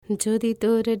যদি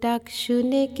তোর ডাক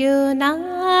শুনে কেউ না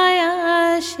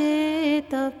আসে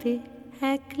তবে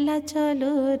একলা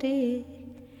চলো রে,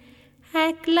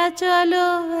 একলা চলো,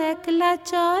 একলা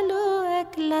চলো,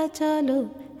 একলা চলো,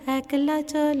 একলা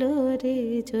চলো রে,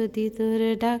 যদি তোর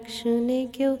ডাক শুনে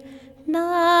কেউ না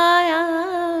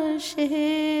আসে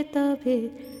তবে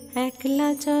একলা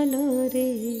চলো রে.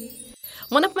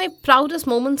 One of my proudest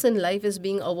moments in life is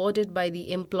being awarded by the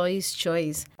Employees'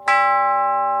 Choice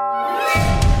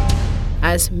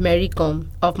as Mary Com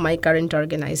of my current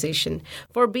organization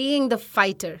for being the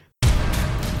fighter.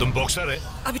 तुम बॉक्सर है?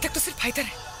 अभी तक तो सिर्फ फाइटर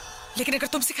है, लेकिन अगर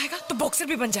तुम सिखाएगा तो बॉक्सर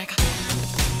भी बन जाएगा.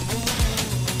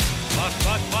 बस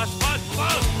बस बस बस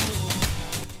बस.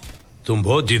 तुम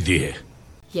बहुत जिद्दी है.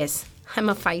 Yes, I'm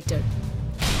a fighter.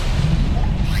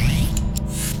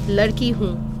 लड़की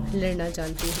हूँ, लड़ना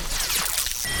जानती हूँ.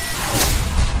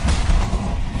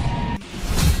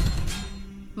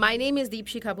 My name is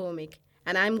Deepshika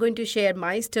and I'm going to share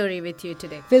my story with you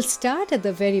today. We'll start at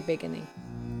the very beginning.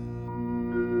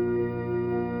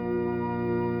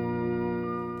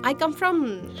 I come from,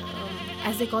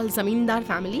 as they call, Zamindar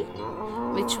family,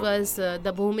 which was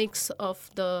the Bhumiks of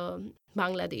the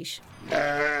Bangladesh.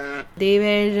 They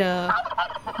were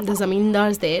the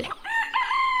Zamindars there,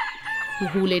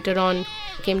 who later on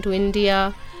came to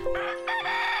India.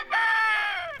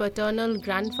 Paternal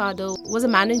grandfather was a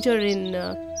manager in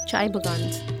chai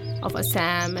bagans of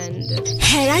Assam and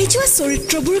হেৰাই যোৱা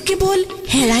চৰিত্ৰবোৰ কেৱল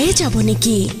হেৰাই যাব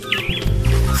নেকি?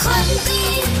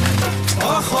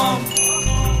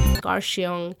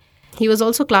 Karshiong. He was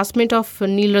also classmate of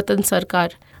Neil Ratan Sarkar,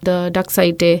 the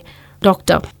Daksite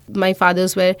doctor. My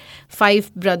fathers were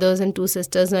 5 brothers and 2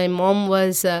 sisters. My mom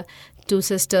was 2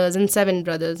 sisters and 7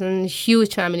 brothers, and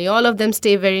huge family. All of them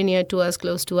stay very near to us,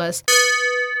 close to us.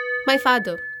 My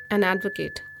father, an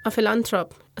advocate, a philanthrop,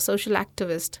 a social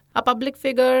activist, a public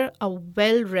figure, a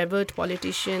well-revered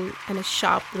politician, and a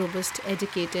sharp, robust,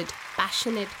 educated,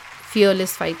 passionate,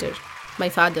 fearless fighter. My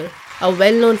father, a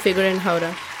well-known figure in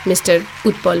Howrah, Mr.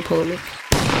 Utpal Bhomik.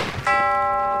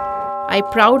 I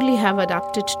proudly have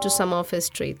adapted to some of his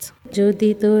traits.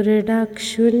 Jodi tor dak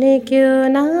shune kyo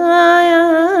na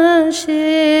ashe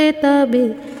tabe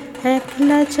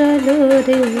ekla chalo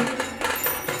re.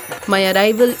 My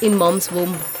arrival in mom's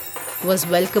womb was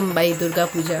welcomed by Durga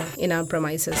Puja in our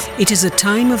premises. It is a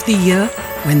time of the year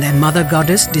when their mother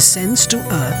goddess descends to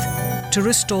earth to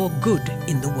restore good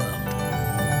in the world.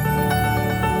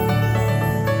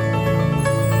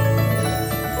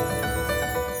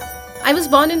 I was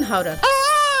born in Howrah.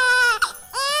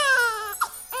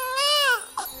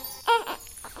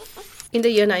 In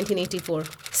the year 1984.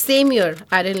 Same year,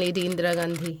 Iron Lady Indira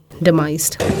Gandhi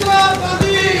demised.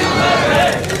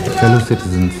 Fellow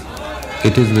citizens,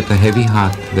 it is with a heavy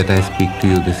heart that I speak to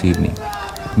you this evening.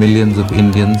 Millions of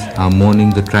Indians are mourning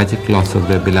the tragic loss of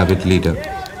their beloved leader.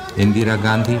 Indira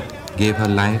Gandhi gave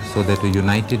her life so that a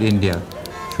united India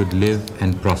should live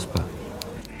and prosper.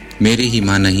 मेरी ही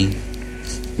मां नहीं,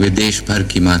 वे देश भर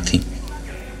की मां थी.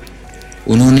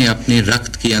 उन्होंने अपने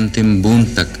रक्त की अंतिम बूंद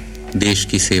तक देश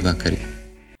की सेवा करी.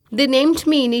 They named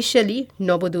me initially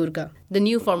Nobodurga, the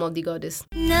new form of the goddess.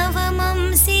 Navamam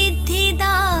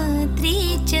siddhidatri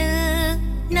cha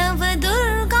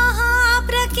Navadurgaha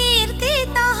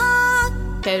prakirtitaha.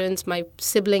 Parents, my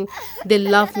sibling, they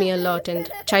loved me a lot and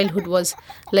childhood was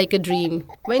like a dream.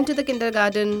 Went to the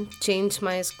kindergarten, changed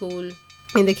my school.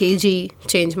 In the KG,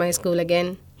 changed my school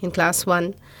again in class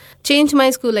 1. Changed my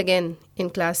school again in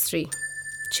class 3.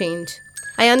 Change.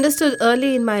 I understood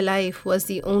early in my life was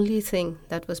the only thing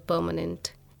that was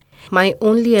permanent. My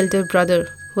only elder brother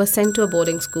was sent to a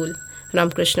boarding school,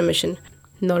 Ramakrishna Mission,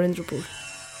 Narendrapur.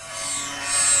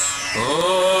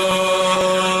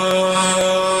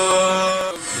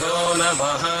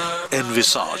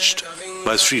 Envisaged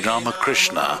by Sri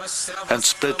Ramakrishna and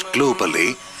spread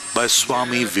globally by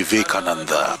Swami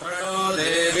Vivekananda.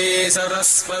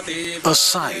 A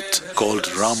site called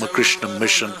Ramakrishna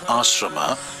Mission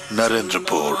Ashrama,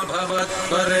 Narendrapur.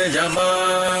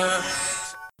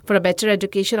 For a better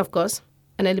education, of course,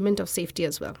 an element of safety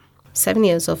as well. 7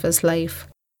 years of his life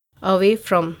away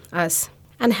from us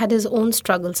and had his own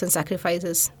struggles and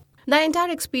sacrifices. The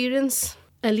entire experience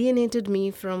alienated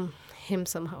me from him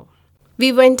somehow.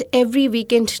 We went every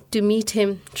weekend to meet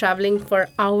him, traveling for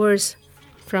hours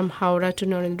from Howrah to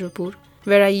Narendrapur,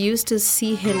 where I used to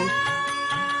see him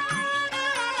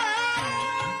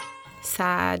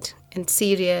sad and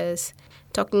serious,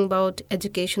 talking about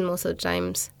education most of the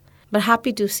times, but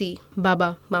happy to see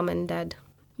Baba, Mom and Dad.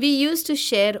 We used to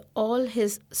share all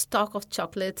his stock of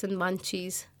chocolates and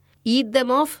munchies, eat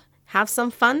them off, have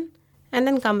some fun, and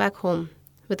then come back home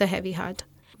with a heavy heart.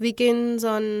 weekends,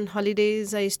 on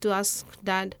holidays, I used to ask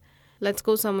Dad, let's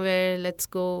go somewhere, let's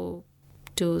go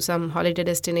to some holiday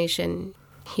destination.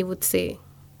 He would say,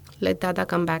 let Dada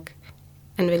come back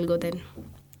and we'll go then.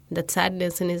 That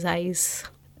sadness in his eyes,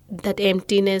 that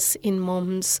emptiness in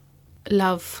Mom's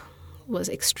love was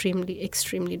extremely,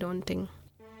 extremely daunting.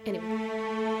 Anyway.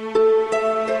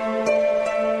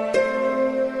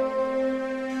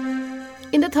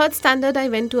 In the 3rd standard, I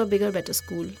went to a bigger, better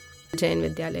school, Jain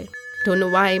Vidyalaya. Don't know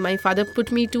why. My father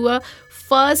put me to a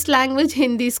first language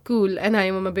Hindi school and I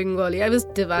am a Bengali. I was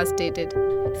devastated.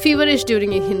 Feverish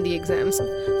during Hindi exams.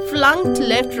 Flunked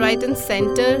left, right and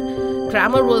center.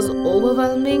 Grammar was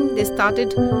overwhelming. They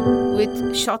started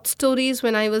with short stories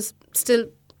when I was still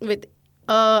with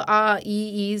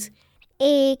e's.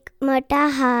 एक मोटा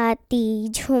हाथी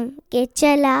झूम के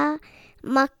चला,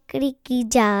 मकड़ी की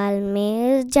जाल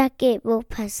में जाके वो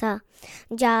फंसा,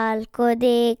 जाल को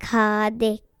देखा,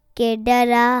 देख के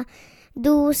डरा,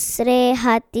 दूसरे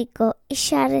हाथी को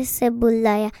इशारे से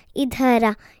बुलाया, इधर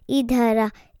आ, इधर आ,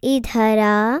 इधर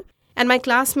आ. And my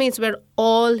classmates were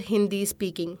all Hindi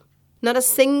speaking. Not a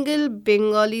single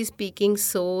Bengali speaking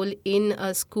soul in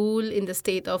a school in the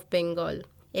state of Bengal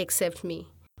except me.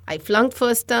 I flunked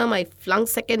first term, I flunked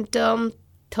second term,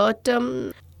 third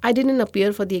term. I didn't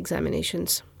appear for the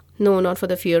examinations. No, not for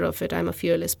the fear of it. I'm a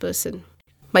fearless person.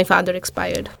 My father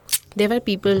expired. There were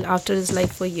people after his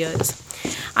life for years.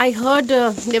 I heard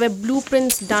there were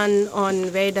blueprints done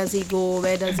on where does he go,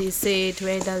 where does he sit,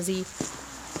 where does he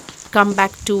come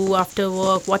back to after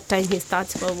work, what time he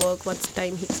starts for work, what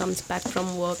time he comes back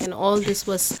from work, and all this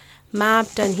was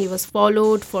mapped and he was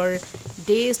followed for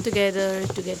days together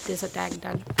to get this attack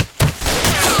done.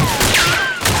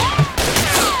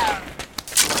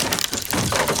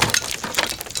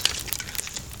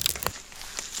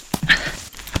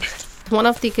 One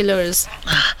of the killers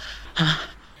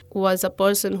was a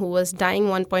person who was dying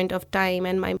one point of time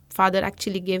and my father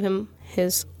actually gave him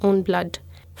his own blood.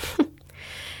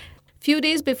 Few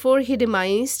days before he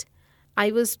demised,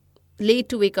 I was late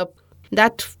to wake up.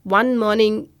 That one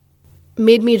morning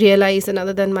made me realize that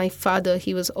other than my father,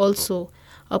 he was also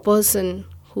a person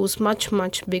who's much,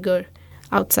 much bigger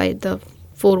outside the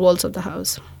 4 walls of the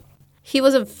house. He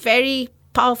was a very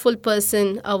powerful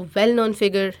person, a well-known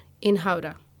figure in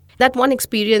Howrah. That one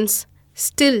experience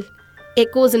still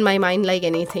echoes in my mind like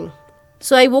anything.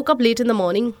 So I woke up late in the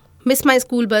morning, missed my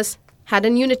school bus, had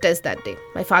an unit test that day.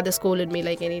 My father scolded me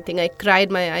like anything. I cried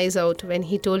my eyes out when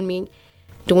he told me,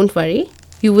 don't worry,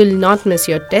 you will not miss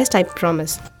your test, I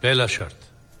promise. पहला शर्त,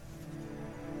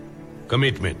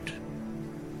 commitment.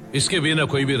 इसके बिना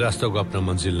कोई भी रास्ता को अपना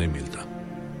मंजिल नहीं मिलता.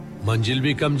 मंजिल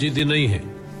भी कम जीदी नहीं है.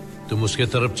 तुम उसके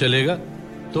तरफ चलेगा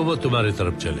तो वो तुम्हारे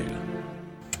तरफ चलेगा.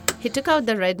 He took out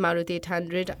the red Maruti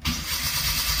 800.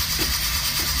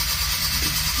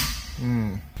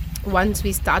 Once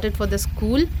we started for the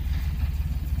school,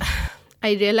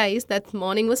 I realized that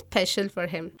morning was special for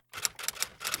him.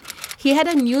 He had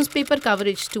a newspaper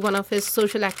coverage to one of his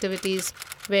social activities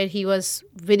where he was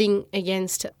winning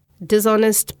against a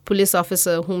dishonest police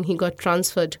officer whom he got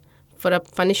transferred for a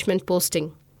punishment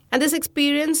posting. And this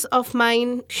experience of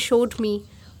mine showed me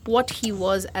what he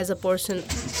was as a person.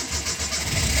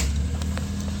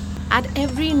 At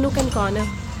every nook and corner,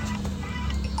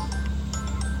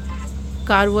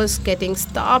 car was getting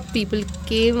stopped. People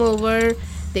came over.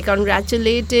 They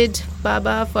congratulated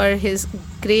Baba for his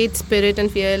great spirit and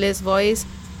fearless voice.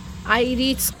 I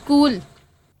reached school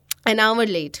an hour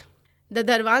late. The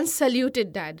Darwan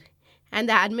saluted Dad, and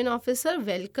the admin officer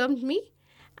welcomed me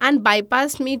and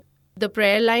bypassed me the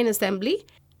prayer line assembly,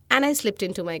 and I slipped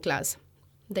into my class.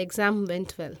 The exam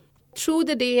went well. Through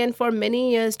the day and for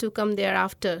many years to come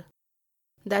thereafter,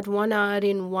 that 1 hour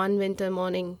in one winter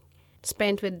morning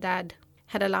spent with Dad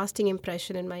had a lasting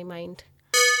impression in my mind.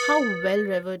 How well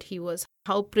revered he was,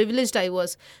 how privileged I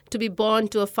was to be born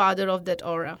to a father of that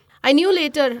aura. I knew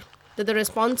later that the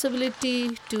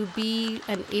responsibility to be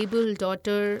an able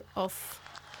daughter of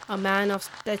a man of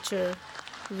stature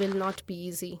will not be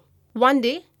easy. One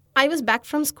day, I was back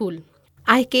from school.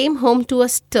 I came home to a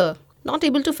stir, not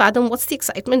able to fathom what's the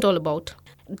excitement all about.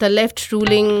 The left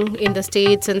ruling in the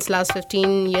state since last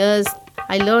 15 years,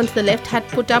 I learned the left had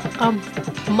put up a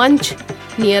munch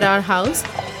near our house.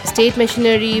 State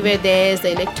machinery were theirs,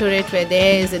 the electorate were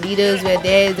theirs, the leaders were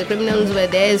theirs, the criminals were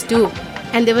theirs too.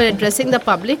 And they were addressing the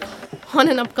public on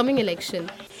an upcoming election.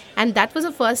 And that was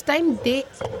the first time they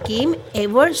came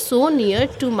ever so near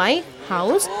to my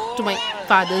house, to my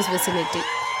father's vicinity.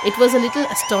 It was a little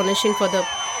astonishing for the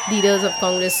leaders of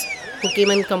Congress who came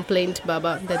and complained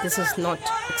Baba that this is not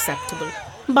acceptable.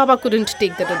 Baba couldn't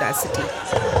take that audacity.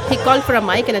 He called for a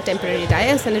mic and a temporary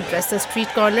dais and addressed the street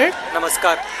corner.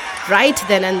 Namaskar. Right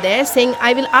then and there, saying,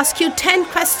 I will ask you 10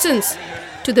 questions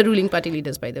to the ruling party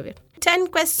leaders, by the way. 10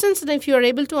 questions, and if you are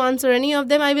able to answer any of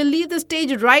them, I will leave the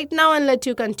stage right now and let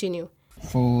you continue.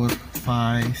 4,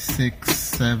 5, 6,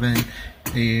 7,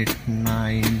 8,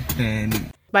 9,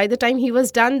 10. By the time he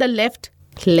was done, the left.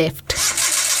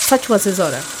 Such was his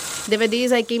aura. There were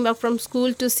days I came back from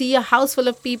school to see a house full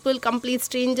of people, complete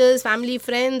strangers, family,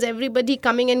 friends, everybody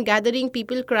coming and gathering,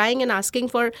 people crying and asking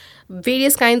for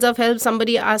various kinds of help.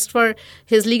 Somebody asked for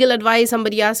his legal advice,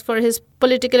 somebody asked for his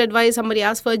political advice, somebody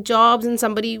asked for jobs, and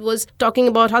somebody was talking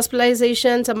about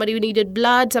hospitalization, somebody needed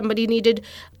blood, somebody needed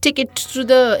ticket to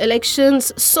the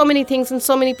elections, so many things and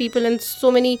so many people and so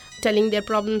many telling their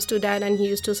problems to Dad, and he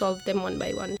used to solve them one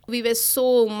by one. We were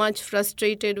so much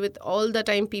frustrated with all the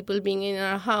time people being in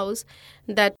our house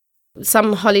that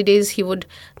some holidays he would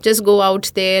just go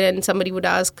out there and somebody would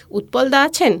ask, Utpal da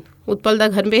achen? Utpal da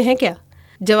ghar mein hai kya?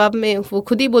 जवाब में वो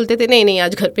खुद ही बोलते थे नहीं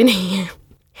आज घर पे नहीं है.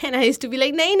 And I used to be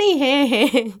like नहीं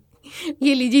है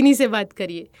ये लीजिनी से बात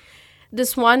करिए.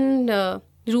 This one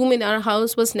room in our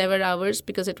house was never ours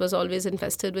because it was always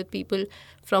infested with people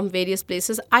from various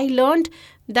places. I learned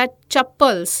that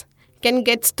chappals can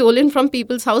get stolen from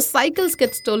people's house. Cycles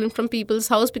get stolen from people's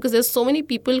house because there's so many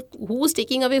people who's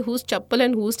taking away whose chappal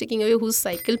and who's taking away whose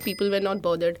cycle. People were not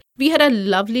bothered. We had a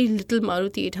lovely little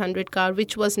Maruti 800 car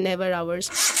which was never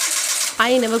ours.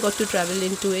 I never got to travel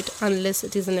into it unless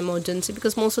it is an emergency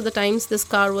because most of the times this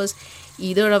car was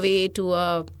either away to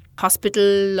a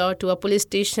hospital or to a police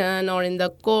station or in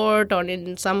the court or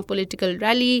in some political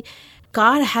rally.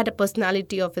 Car had a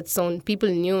personality of its own. People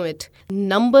knew it.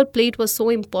 Number plate was so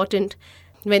important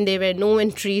when there were no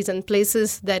entries and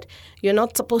places that you're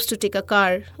not supposed to take a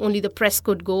car. Only the press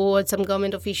could go or some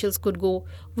government officials could go.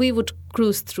 We would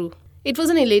cruise through. It was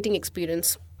an elating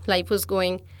experience. Life was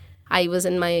going. I was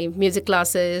in my music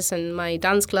classes and my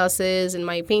dance classes and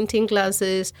my painting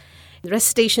classes,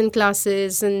 recitation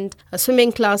classes and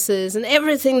swimming classes and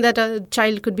everything that a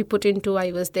child could be put into,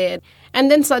 I was there. And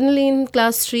then suddenly in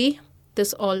class 3,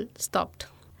 this all stopped.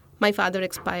 My father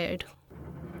expired.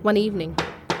 One evening,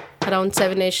 around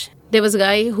 7ish, there was a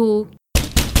guy who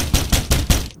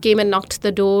came and knocked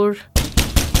the door.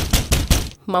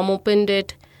 Mom opened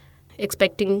it,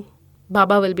 expecting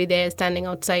Baba will be there standing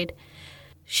outside.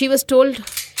 She was told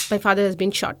my father has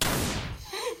been shot.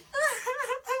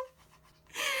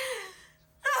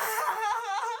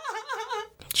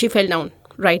 She fell down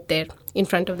right there in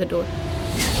front of the door.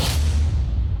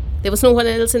 There was no one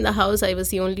else in the house. I was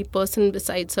the only person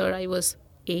besides her. I was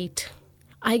 8.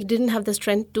 I didn't have the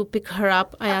strength to pick her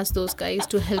up. I asked those guys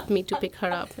to help me to pick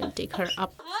her up and take her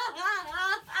up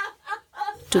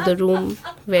to the room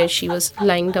where she was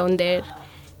lying down there.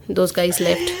 Those guys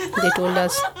left. They told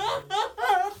us,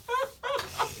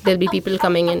 there'll be people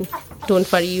coming in.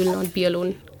 Don't worry, you'll not be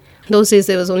alone. Those days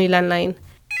there was only landline.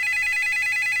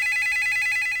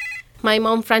 My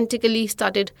mom frantically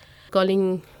started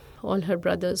calling all her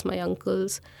brothers, my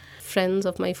uncles, friends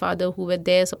of my father who were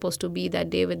there, supposed to be that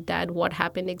day with Dad. What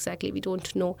happened exactly, we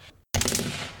don't know.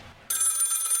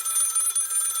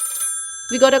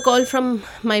 We got a call from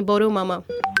my Boro mama.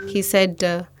 He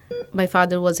said my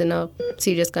father was in a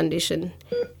serious condition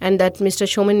and that Mr.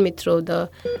 Shoman Mitro, the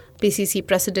PCC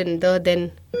president, the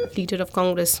then leader of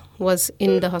Congress, was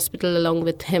in the hospital along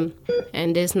with him.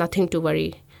 And there's nothing to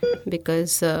worry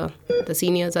because the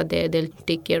seniors are there, they'll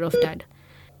take care of Dad.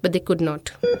 But they could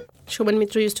not. Shoman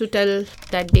Mitra used to tell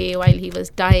that day while he was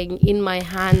dying in my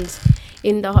hands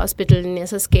in the hospital in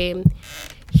SSK,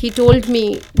 he told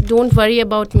me, don't worry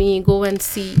about me, go and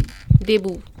see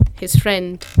Debu, his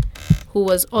friend, who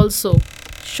was also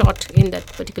shot in that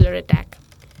particular attack.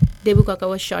 Debu Kaka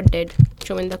was shot dead.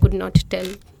 Shominda could not tell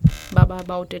Baba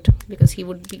about it because he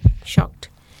would be shocked.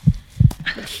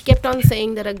 But he kept on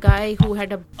saying that a guy who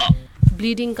had a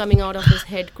bleeding coming out of his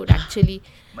head could actually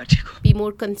be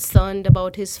more concerned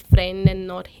about his friend and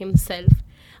not himself.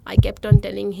 I kept on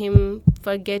telling him,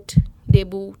 forget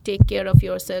Debu, take care of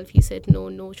yourself. He said, no,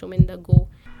 Shominda, go.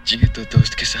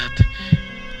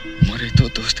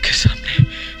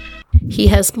 He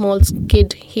has small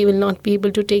kid. He will not be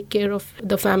able to take care of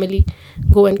the family.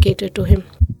 Go and cater to him.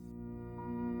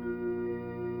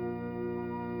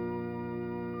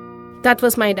 That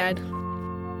was my dad.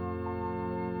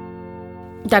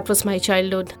 That was my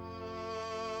childhood.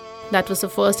 That was the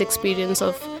first experience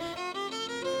of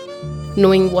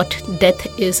knowing what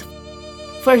death is.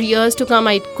 For years to come,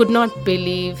 I could not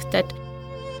believe that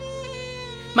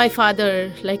my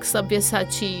father, like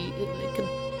Sabyasachi, like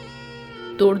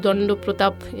a Dordondo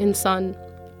Pratap insan,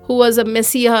 who was a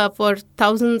messiah for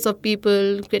thousands of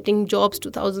people, getting jobs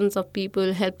to thousands of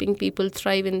people, helping people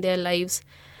thrive in their lives,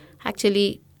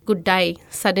 actually could die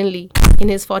suddenly in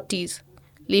his 40s,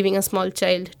 leaving a small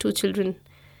child, 2 children,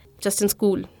 just in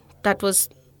school. That was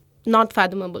not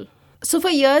fathomable. So for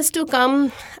years to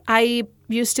come, I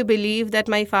used to believe that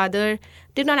my father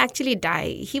did not actually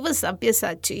die. He was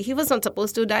Sabyasachi. He was not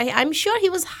supposed to die. I'm sure he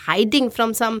was hiding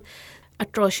from some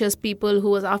atrocious people who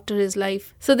was after his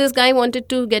life. So this guy wanted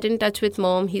to get in touch with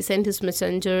mom. He sent his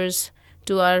messengers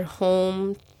to our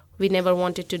home. We never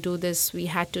wanted to do this. We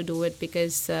had to do it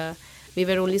because we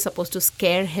were only supposed to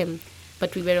scare him.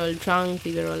 But we were all drunk,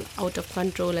 we were all out of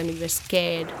control, and we were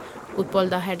scared.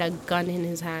 Utpalda had a gun in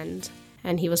his hand,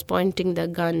 and he was pointing the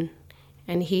gun,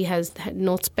 and he had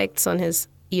no specs on his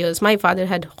ears. My father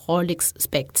had Horlicks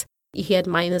specs. He had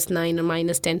 -9 or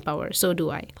 -10 power, so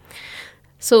do I.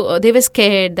 So they were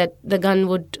scared that the gun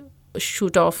would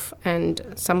shoot off and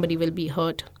somebody will be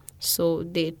hurt. So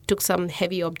they took some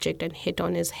heavy object and hit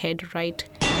on his head, right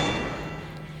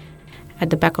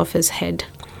at the back of his head.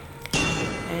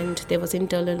 And there was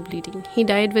internal bleeding. He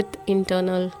died with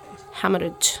internal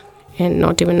hemorrhage and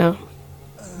not even a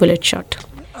bullet shot.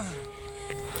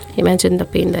 Imagine the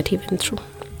pain that he went through.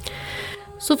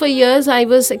 So for years I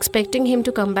was expecting him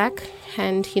to come back,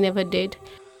 and he never did.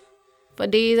 For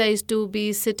days I used to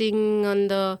be sitting on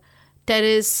the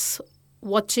terrace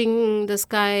watching the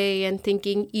sky and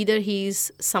thinking either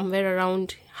he's somewhere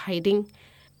around hiding,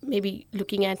 maybe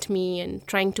looking at me and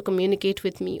trying to communicate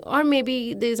with me, or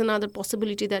maybe there's another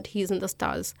possibility that he's in the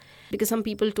stars, because some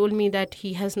people told me that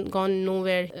he hasn't gone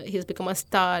nowhere. He's become a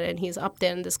star and he's up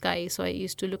there in the sky. So I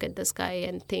used to look at the sky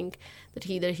and think that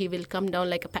either he will come down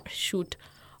like a parachute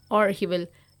or he will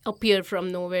appear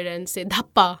from nowhere and say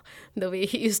dhappa, the way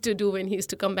he used to do when he used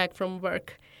to come back from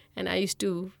work, and I used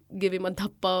to give him a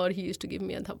dhappa or he used to give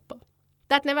me a dhappa.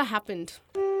 That never happened.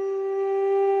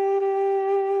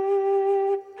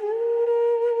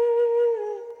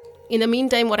 In the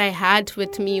meantime, what I had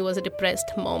with me was a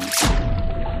depressed mom,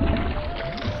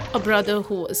 a brother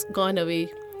who was gone away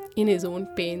in his own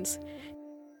pains.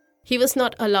 He was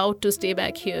not allowed to stay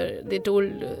back here. They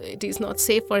told it is not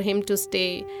safe for him to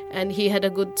stay, and he had a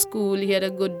good school, he had a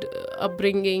good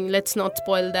upbringing. Let's not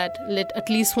spoil that. Let at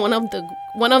least one of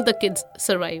the kids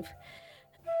survive.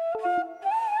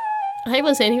 I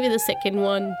was anyway the second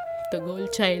one, the girl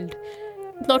child.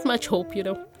 Not much hope,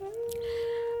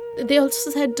 They also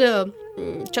said,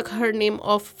 chuck her name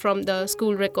off from the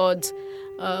school records.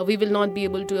 We will not be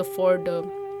able to afford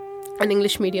an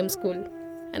English medium school.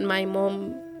 And my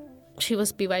mom, she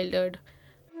was bewildered.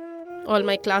 All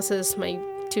my classes, my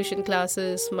tuition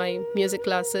classes, my music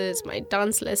classes, my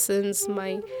dance lessons,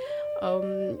 my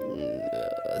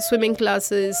swimming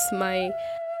classes, my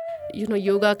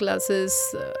yoga classes,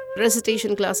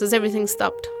 recitation classes, everything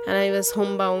stopped. And I was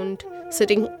homebound,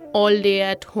 sitting all day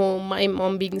at home, my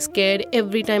mom being scared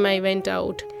every time I went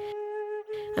out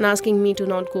and asking me to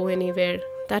not go anywhere.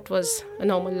 That was a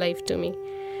normal life to me.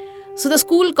 So the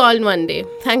school called one day,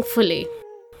 thankfully.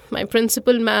 My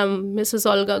principal ma'am, Mrs.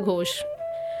 Olga Ghosh,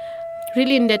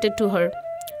 really indebted to her.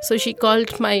 So she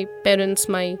called my parents,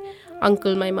 my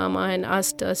uncle, my mama, and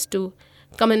asked us to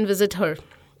come and visit her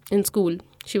in school.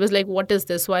 She was like, what is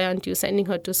this? Why aren't you sending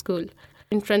her to school?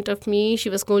 In front of me, she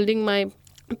was scolding my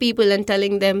people and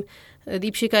telling them,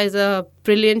 Deepshika is a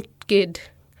brilliant kid.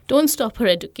 Don't stop her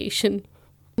education.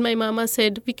 My mama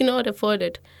said, we cannot afford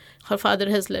it. Her father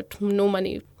has left no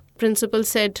money. Principal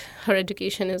said, her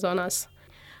education is on us.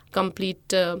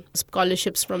 Complete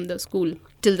scholarships from the school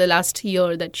till the last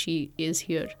year that she is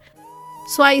here.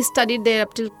 So I studied there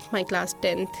up till my class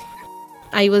 10th.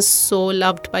 I was so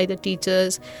loved by the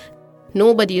teachers.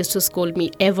 Nobody used to scold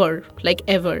me ever, like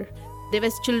ever. There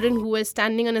was children who were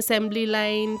standing on assembly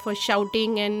line for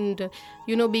shouting and,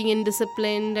 being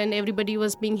indisciplined, and everybody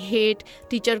was being hate.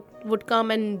 Teacher would come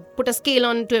and put a scale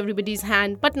on to everybody's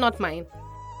hand, but not mine.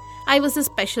 I was a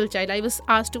special child. I was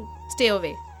asked to stay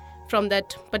away from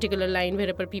that particular line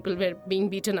wherever people were being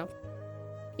beaten up.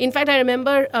 In fact, I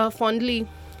remember fondly,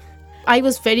 I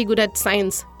was very good at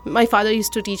science. My father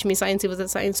used to teach me science. He was a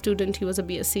science student. He was a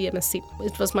BSc, MSc.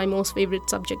 It was my most favorite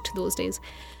subject those days.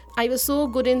 I was so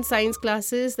good in science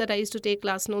classes that I used to take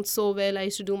class notes so well. I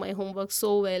used to do my homework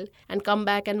so well and come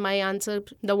back and my answer,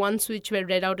 the ones which were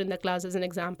read out in the class as an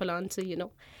example answer,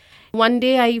 One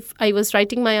day I was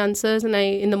writing my answers and I,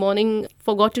 in the morning,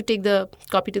 forgot to take the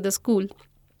copy to the school.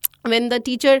 When the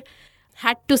teacher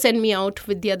had to send me out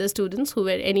with the other students who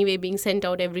were anyway being sent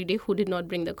out every day, who did not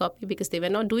bring the copy because they were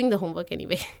not doing the homework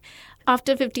anyway.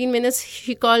 After 15 minutes,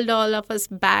 she called all of us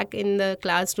back in the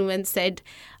classroom and said,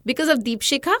 because of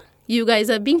Deepshika, You guys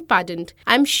are being pardoned.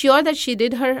 I'm sure that she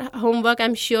did her homework.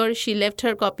 I'm sure she left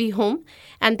her copy home.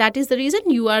 And that is the reason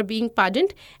you are being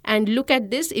pardoned. And look at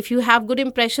this. If you have good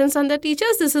impressions on the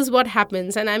teachers, this is what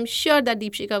happens. And I'm sure that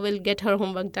Deepshika will get her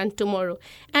homework done tomorrow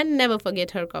and never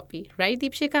forget her copy. Right,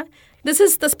 Deepshika? This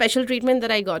is the special treatment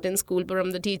that I got in school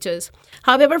from the teachers.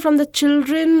 However, from the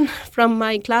children, from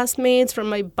my classmates, from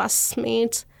my bus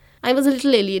mates, I was a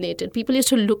little alienated. People used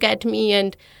to look at me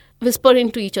and whisper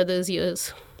into each other's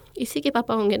ears. इसी के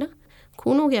पापा होंगे ना,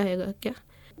 खून हो गया है क्या,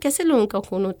 कैसे लोगों का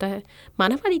खून होता है,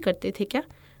 मारामारी करते थे क्या,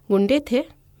 गुंडे थे,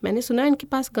 मैंने सुना इनके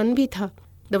पास गन भी था.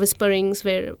 The whisperings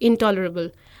were intolerable.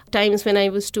 Times when I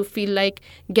used to feel like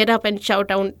get up and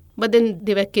shout out, but then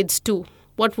they were kids too.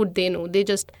 What would they know? They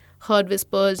just heard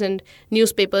whispers and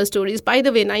newspaper stories. By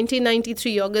the way,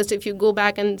 1993 August, if you go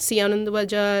back and see Anand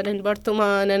Bajar and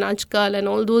Bartaman and Ajkal and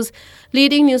all those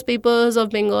leading newspapers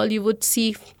of Bengal, you would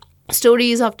see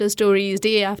stories after stories,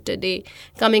 day after day,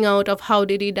 coming out of how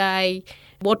did he die,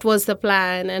 what was the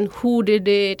plan, and who did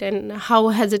it, and how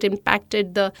has it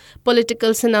impacted the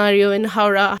political scenario in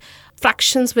Howrah.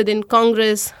 Fractions within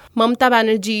Congress. Mamata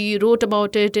Banerjee wrote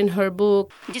about it in her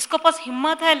book. जिसको पास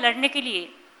हिम्मत है लड़ने के लिए,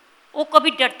 वो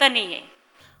कभी डरता नहीं है.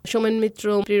 Shoman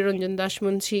Mitro, Priyaranjan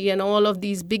Dashmunshi, and all of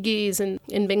these biggies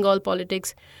in Bengal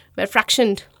politics were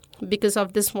fractioned because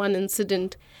of this one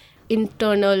incident.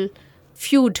 Internal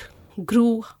feud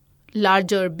grew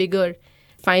larger, bigger.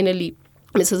 Finally,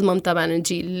 Mrs. Mamata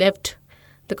Banerjee left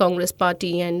the Congress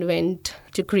party and went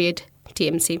to create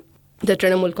TMC, the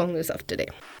Trinamool Congress of today.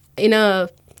 In a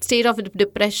state of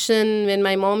depression, when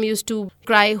my mom used to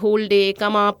cry whole day,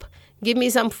 come up, give me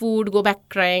some food, go back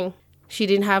crying. She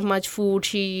didn't have much food.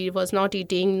 She was not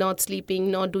eating, not sleeping,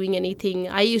 not doing anything.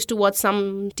 I used to watch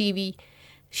some TV.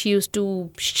 She used to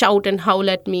shout and howl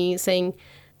at me, saying,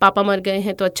 पापा मर गए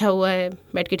हैं तो अच्छा हुआ है,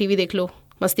 बैठ के टीवी देख लो,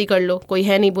 मस्ती कर लो, कोई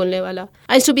है नहीं बोलने वाला.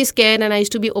 I used to be scared and I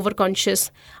used to be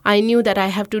overconscious. I knew that I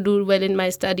have to do well in my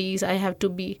studies. I have to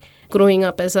be growing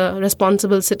up as a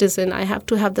responsible citizen. I have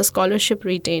to have the scholarship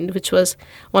retained, which was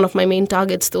one of my main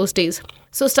targets those days.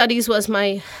 So studies was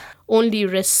my only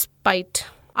respite.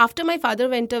 After my father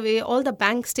went away, all the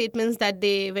bank statements that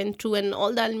they went through and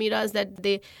all the almiras that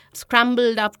they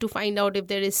scrambled up to find out if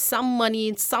there is some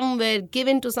money somewhere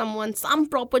given to someone, some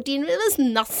property, and there was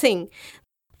nothing.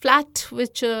 Flat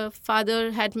which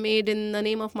father had made in the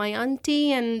name of my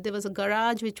auntie, and there was a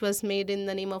garage which was made in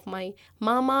the name of my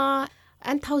mama,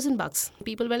 and $1,000.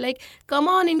 People were like, come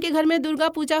on, इनके घर में दुर्गा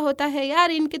पूजा होता है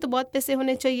यार, इनके तो बहुत पैसे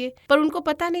होने चाहिए. पर उनको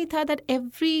पता नहीं था that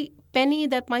every penny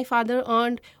that my father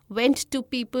earned went to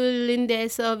people in their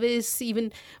service.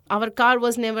 Even our car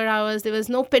was never ours. There was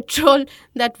no petrol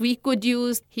that we could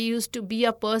use. He used to be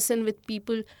a person with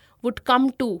people would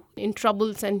come to in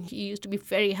troubles, and he used to be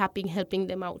very happy helping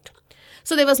them out.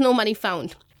 So there was no money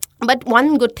found. But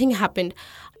one good thing happened.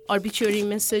 Obituary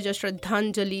message, a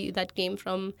Shraddhanjali that came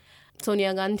from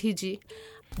Sonia Gandhi ji.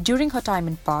 During her time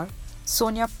in power,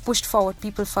 Sonia pushed forward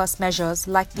people first measures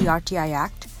like the RTI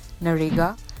Act,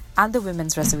 Narega, and the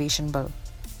Women's Reservation Bill.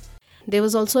 There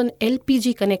was also an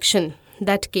LPG connection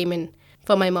that came in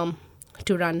for my mom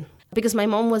to run, because my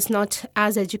mom was not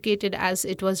as educated as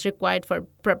it was required for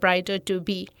proprietor to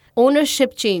be.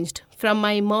 Ownership changed. From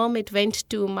my mom, it went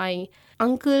to my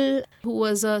uncle, who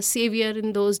was a savior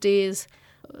in those days.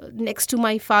 Next to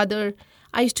my father,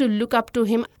 I used to look up to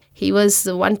him. He was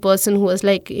the one person who was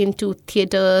like into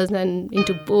theatres and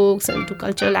into books and to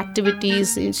cultural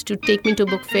activities. He used to take me to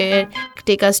book fair,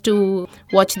 take us to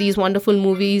watch these wonderful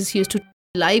movies. He used to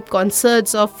live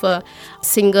concerts of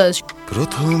singers.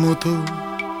 প্রথমত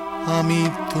আমি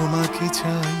তোমাকে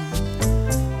চাই,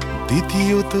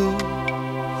 দ্বিতীয়ত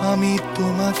আমি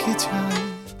তোমাকে চাই.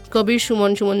 Kabir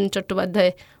Shuman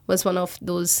Chattopadhyay was one of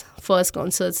those first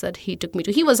concerts that he took me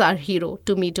to. He was our hero,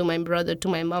 to me, to my brother, to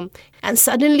my mom. And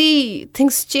suddenly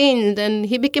things changed and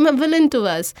he became a villain to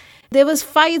us. There was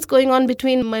fights going on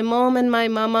between my mom and my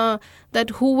mama, that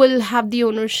who will have the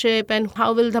ownership and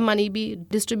how will the money be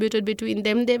distributed between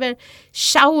them. There were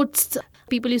shouts.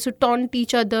 People used to taunt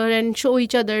each other and show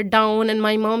each other down. And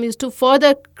my mom used to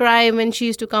further cry when she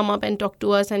used to come up and talk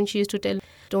to us, and she used to tell,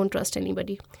 don't trust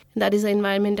anybody. That is the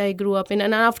environment I grew up in.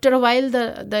 And after a while,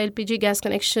 the LPG gas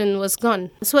connection was gone.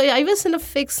 So I was in a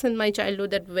fix in my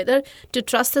childhood that whether to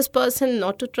trust this person,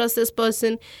 not to trust this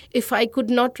person. If I could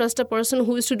not trust a person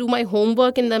who used to do my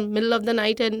homework in the middle of the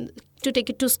night and to take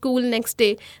it to school next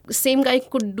day, the same guy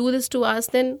could do this to us,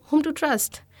 then whom to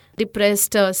trust?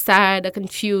 depressed, sad, a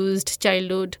confused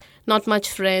childhood, not much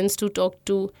friends to talk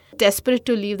to, desperate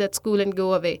to leave that school and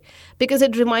go away because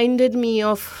it reminded me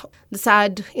of the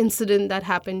sad incident that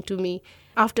happened to me.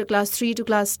 After class 3 to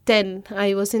class 10,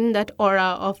 I was in that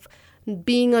aura of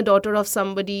being a daughter of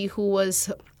somebody who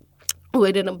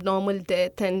had an abnormal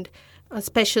death and a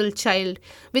special child,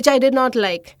 which I did not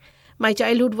like. My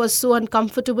childhood was so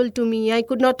uncomfortable to me. I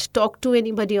could not talk to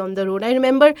anybody on the road. I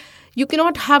remember you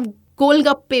cannot have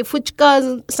golgappe,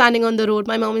 fuchkas standing on the road.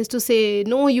 My mom used to say,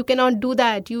 no, you cannot do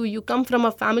that. You come from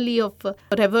a family of a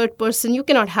revered person. You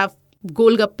cannot have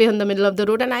golgappe in the middle of the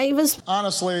road. And I was...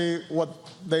 Honestly, what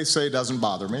they say doesn't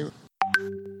bother me.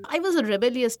 I was a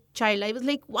rebellious child. I was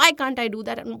like, why can't I do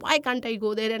that? And why can't I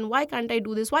go there? And why can't I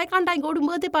do this? Why can't I go to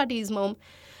birthday parties, Mom?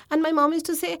 And my mom used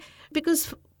to say,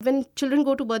 because when children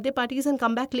go to birthday parties and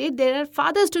come back late, there are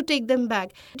fathers to take them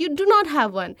back. You do not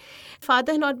have one.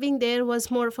 Father not being there was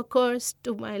more of a curse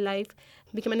to my life,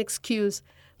 became an excuse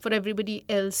for everybody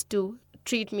else to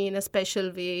treat me in a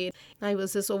special way. I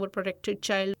was this overprotected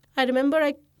child. I remember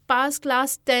I passed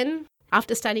class 10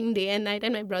 after studying day and night,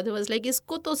 and my brother was like,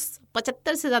 इसको तो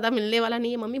 75 से ज़्यादा मिलने वाला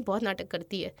नहीं है, mummy बहुत नाटक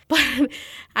करती है. But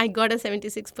I got a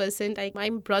 76%. My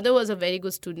brother was a very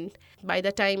good student. By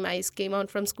the time I came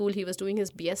out from school, he was doing his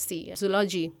BSc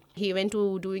zoology. He went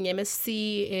to doing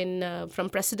MSc from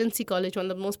Presidency College,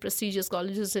 one of the most prestigious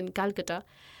colleges in Calcutta.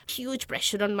 Huge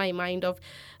pressure on my mind of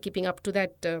keeping up to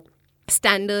that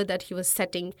standard that he was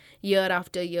setting year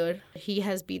after year. He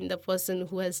has been the person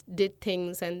who has did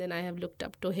things, and then I have looked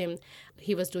up to him.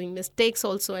 He was doing mistakes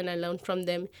also, and I learned from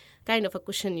them. Kind of a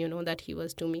cushion, that he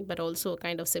was to me, but also a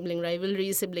kind of sibling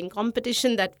rivalry, sibling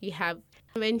competition that we have.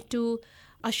 I went to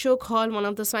Ashok Hall, one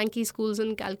of the swanky schools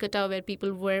in Calcutta where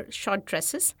people wear short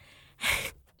dresses.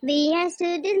 We are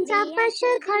students of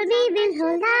Ashok Hall, we will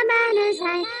hold our manners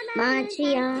high.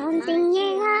 Marching on,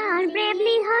 singing our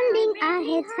bravely holding our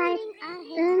heads high.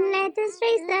 Let us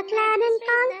raise the clan and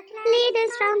call, lead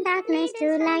us from darkness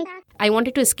to light. I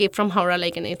wanted to escape from Howrah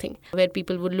like anything, where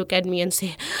people would look at me and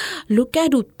say, look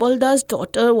at Utpalda's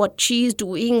daughter, what she's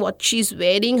doing, what she's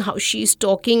wearing, how she's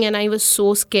talking. And I was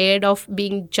so scared of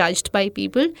being judged by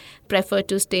people, preferred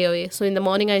to stay away. So in the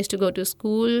morning, I used to go to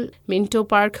school, Minto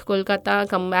Park, Kolkata,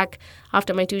 come back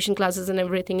after my tuition classes and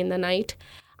everything in the night.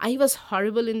 I was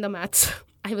horrible in the maths.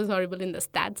 I was horrible in the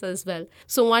stats as well.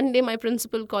 So one day my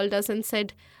principal called us and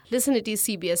said, listen, it is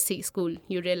CBSE school,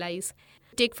 you realize.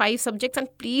 Take 5 subjects and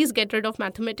please get rid of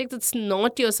mathematics. It's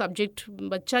not your subject.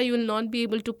 Bacha, you will not be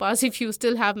able to pass if you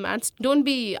still have maths. Don't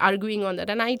be arguing on that.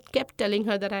 And I kept telling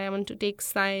her that I want to take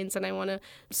science and I want to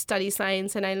study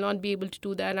science and I'll not be able to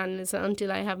do that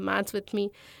until I have maths with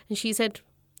me. And she said,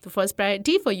 the first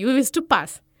priority for you is to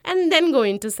pass and then go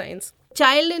into science.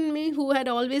 Child in me who had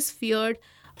always feared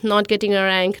not getting a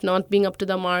rank, not being up to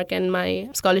the mark, and my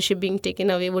scholarship being taken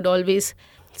away would always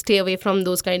stay away from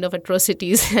those kind of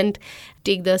atrocities and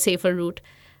take the safer route.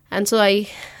 And so I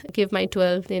gave my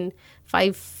 12th in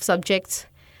 5 subjects,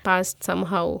 passed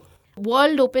somehow.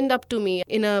 World opened up to me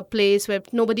in a place where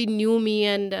nobody knew me,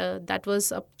 and that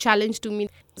was a challenge to me.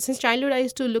 Since childhood, I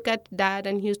used to look at Dad,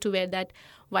 and he used to wear that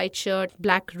white shirt,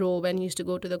 black robe, and he used to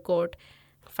go to the court,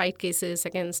 fight cases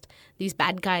against these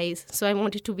bad guys. So I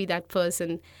wanted to be that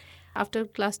person. After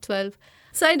class 12,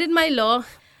 so I did my law.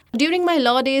 During my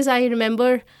law days, I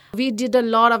remember we did a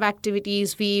lot of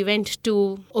activities. We went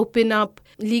to open up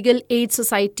legal aid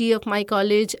society of my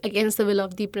college against the will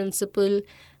of the principal,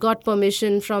 got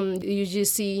permission from the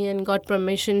UGC and got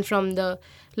permission from the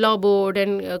law board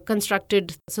and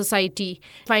constructed society.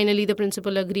 Finally, the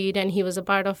principal agreed and he was a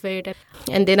part of it.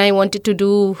 And then I wanted to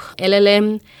do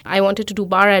LLM. I wanted to do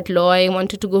bar at law. I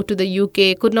wanted to go to the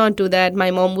UK. Could not do that.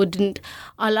 My mom wouldn't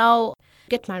allow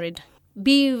get married,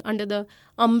 be under the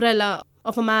umbrella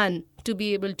of a man to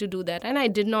be able to do that. And I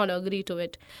did not agree to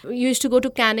it. We used to go to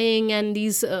Canning and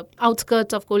these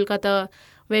outskirts of Kolkata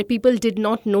where people did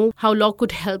not know how law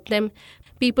could help them.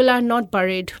 People are not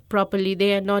buried properly.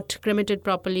 They are not cremated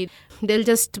properly. They'll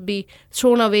just be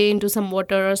thrown away into some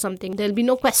water or something. There'll be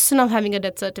no question of having a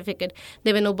death certificate.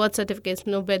 There were no birth certificates,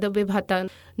 no Vedabhe Bhata,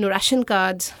 no ration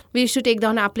cards. We used to take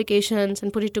down applications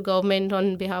and put it to government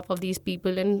on behalf of these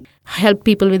people and help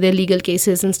people with their legal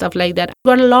cases and stuff like that.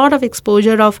 Got a lot of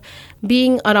exposure of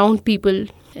being around people.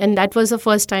 And that was the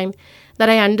first time that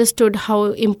I understood how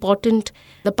important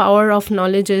the power of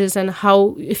knowledge is, and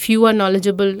how if you are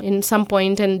knowledgeable in some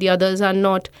point and the others are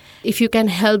not, if you can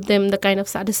help them, the kind of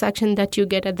satisfaction that you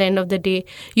get at the end of the day,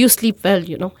 you sleep well,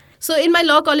 So in my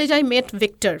law college, I met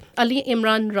Victor, Ali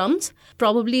Imran Rams,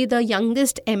 probably the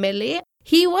youngest MLA.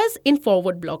 He was in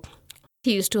forward block.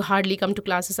 He used to hardly come to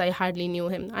classes. I hardly knew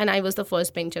him. And I was the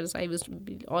first bencher. So I was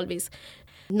always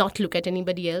not look at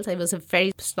anybody else. I was a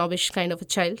very snobbish kind of a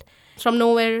child. From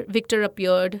nowhere, Victor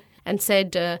appeared and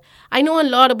said, I know a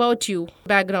lot about you,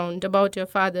 background, about your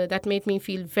father. That made me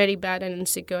feel very bad and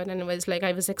insecure. And it was like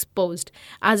I was exposed,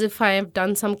 as if I have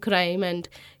done some crime and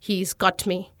he's got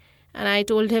me. And I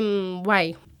told him,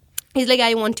 why? He's like,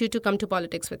 I want you to come to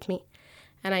politics with me.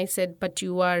 And I said, but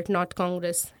you are not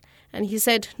Congress. And he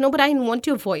said, no, but I want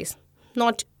your voice,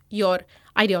 not your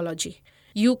ideology.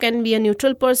 You can be a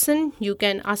neutral person. You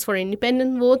can ask for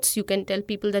independent votes. You can tell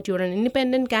people that you're an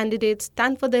independent candidate.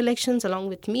 Stand for the elections along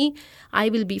with me. I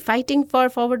will be fighting for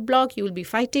Forward Bloc. You will be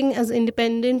fighting as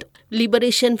independent.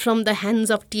 Liberation from the hands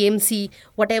of TMC.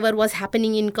 Whatever was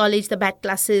happening in college, the bad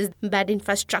classes, bad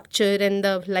infrastructure, and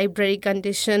the library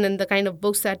condition, and the kind of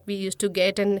books that we used to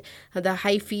get, and the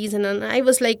high fees. And I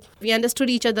was like, we understood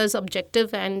each other's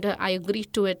objective, and I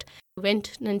agreed to it.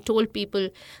 Went and told people,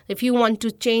 if you want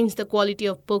to change the quality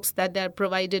of books that are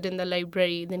provided in the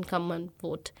library, then come and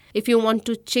vote. If you want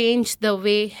to change the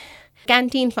way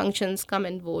canteen functions, come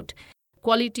and vote.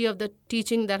 Quality of the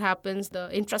teaching that happens, the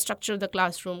infrastructure of the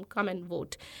classroom, come and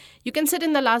vote. You can sit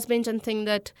in the last bench and think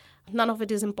that none of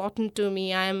it is important to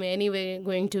me. I am anyway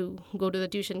going to go to the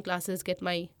tuition classes, get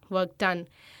my work done.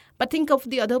 But think of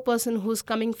the other person who's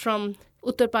coming from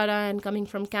Uttarpara and coming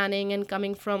from Canning and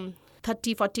coming from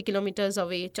 30, 40 kilometers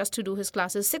away just to do his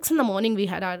classes. 6 a.m. we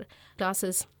had our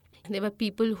classes. There were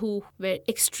people who were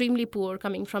extremely poor,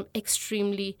 coming from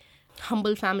extremely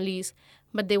humble families,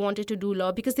 but they wanted to do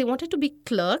law because they wanted to be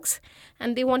clerks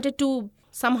and they wanted to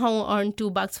somehow earn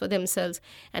 $2 for themselves.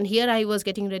 And here I was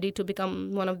getting ready to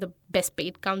become one of the best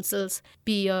paid counsels,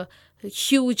 be a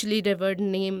hugely revered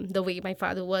name the way my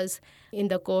father was in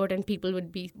the court, and people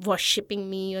would be worshipping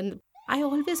me. And I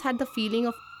always had the feeling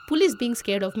of police being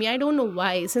scared of me. I don't know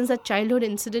why. Since that childhood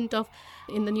incident of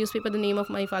in the newspaper, the name of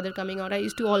my father coming out, I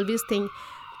used to always think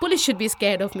police should be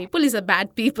scared of me. Police are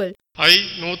bad people. I,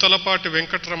 Nutalapati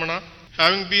Venkatramana,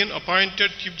 having been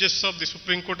appointed Chief Justice of the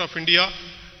Supreme Court of India,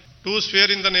 do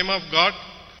swear in the name of God.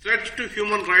 Threats to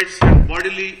human rights and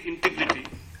bodily integrity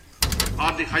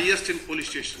are the highest in police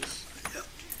stations.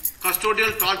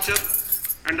 Custodial torture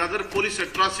and other police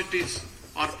atrocities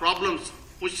are problems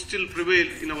which still prevail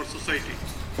in our society.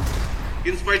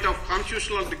 In spite of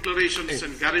constitutional declarations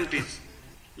and guarantees,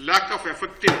 lack of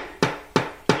effective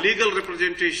legal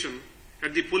representation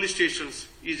at the police stations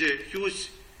is a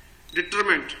huge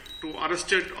deterrent to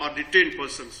arrested or detained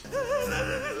persons.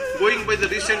 Going by the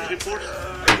recent reports,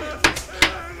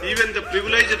 even the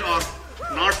privileged are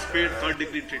not spared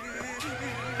third-degree treatment.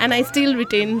 And I still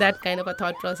retain that kind of a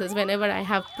thought process. Whenever I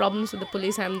have problems with the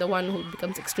police, I'm the one who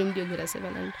becomes extremely aggressive.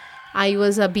 And I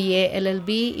was a BA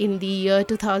LLB in the year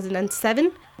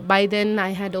 2007. By then, I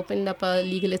had opened up a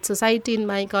legal aid society in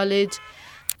my college,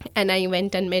 and I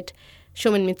went and met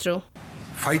Shoman Mitro.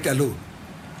 Fight alone,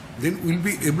 then we'll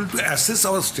be able to assess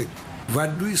our strength. Where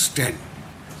do we stand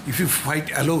if you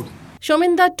fight alone?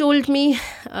 Shominda told me,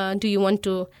 do you want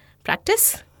to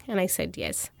practice? And I said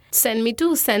yes. Send me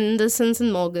to Sandersons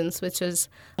and Morgans, which is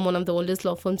one of the oldest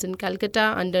law firms in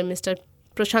Calcutta, under Mr.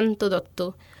 Prashanto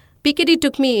Dotto. PKD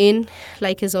took me in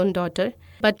like his own daughter,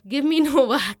 but give me no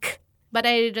work. But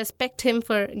I respect him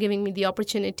for giving me the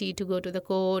opportunity to go to the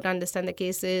court, understand the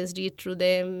cases, read through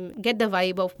them, get the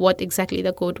vibe of what exactly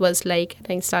the court was like. And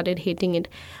I started hating it.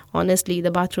 Honestly,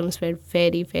 the bathrooms were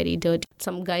very, very dirty.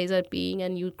 Some guys are peeing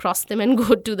and you cross them and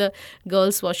go to the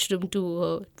girls' washroom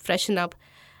to freshen up.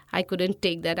 I couldn't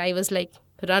take that. I was like,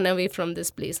 run away from this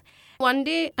place. One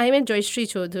day, I met Joyshri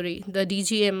Chaudhary, the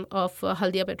DGM of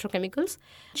Haldia Petrochemicals.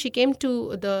 She came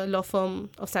to the law firm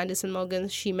of Sanderson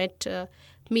Morgans. She met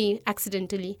me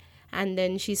accidentally. And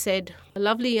then she said,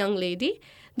 lovely young lady,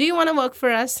 do you want to work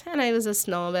for us? And I was a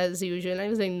snob as usual. I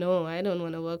was like, no, I don't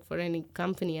want to work for any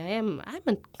company. I'm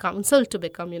a counsel to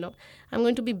become, I'm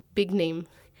going to be big name.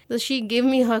 So she gave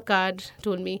me her card,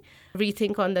 told me,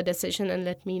 rethink on the decision and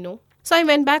let me know. So I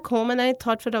went back home and I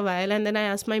thought for a while, and then I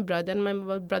asked my brother, and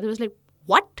my brother was like,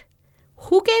 what?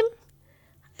 Who came?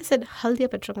 I said, Haldia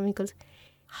Petrochemicals.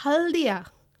 Haldia.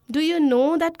 Do you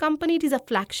know that company? It is a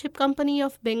flagship company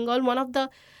of Bengal, one of the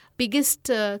biggest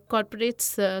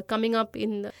corporates coming up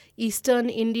in eastern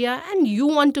India, and you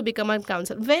want to become a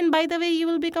counsel. When, by the way, you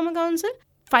will become a counsel?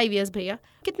 5 years, भैया.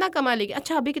 कितना कमा लेगी?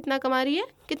 अच्छा, अभी कितना कमा रही है?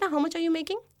 कितना? How much are you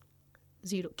making?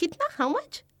 0. कितना? How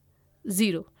much?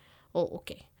 0. Oh,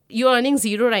 okay. You're earning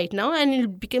 0 right now, and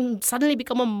you'll suddenly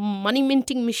become a money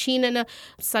minting machine and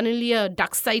suddenly a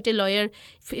duck site lawyer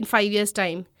in 5 years'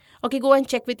 time. Okay, go and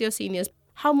check with your seniors.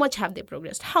 How much have they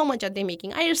progressed? How much are they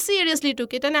making? I seriously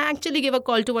took it and I actually gave a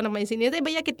call to one of my seniors. Hey,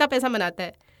 bhaiya, kitna paisa banata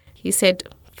hai? He said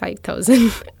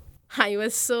 5,000. I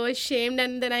was so ashamed,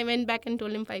 and then I went back and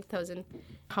told him 5,000.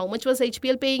 How much was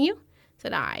HPL paying you? I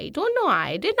said, I don't know.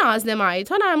 I didn't ask them. I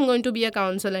thought I'm going to be a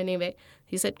counsel anyway.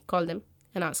 He said, call them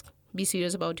and ask. Be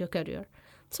serious about your career.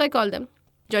 So I called them.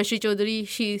 Joyshri Chaudhary,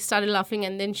 she started laughing,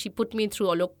 and then she put me through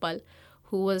Alok Pal,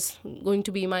 who was going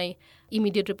to be my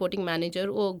immediate reporting manager.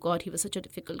 Oh God, he was such a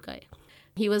difficult guy.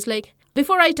 He was like,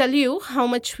 before I tell you how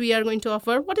much we are going to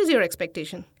offer, what is your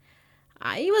expectation?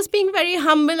 I was being very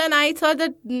humble, and I thought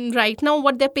that right now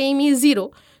what they're paying me is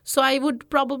 0. So I would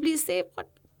probably say, what,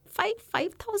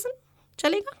 5,000?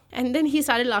 Chalega? And then he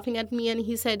started laughing at me, and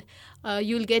he said,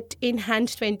 you'll get in hand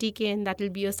 20K, and that will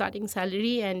be your starting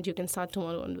salary, and you can start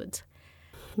tomorrow onwards.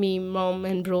 Me, mom,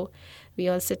 and bro, we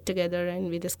all sit together and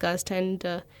we discussed,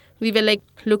 and we were like,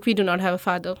 look, we do not have a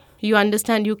father. You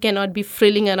understand, you cannot be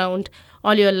frilling around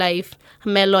all your life.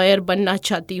 Main lawyer banna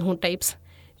chahti hu types.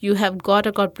 You have got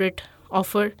a corporate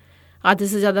offer. आधे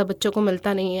से ज़्यादा बच्चों को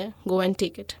मिलता नहीं है. Go and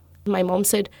take it. My mom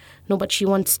said, no, but she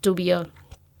wants to be a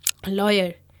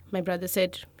lawyer. My brother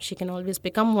said she can always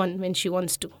become one when she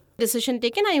wants to. Decision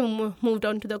taken, I moved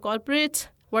on to the corporates,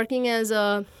 working as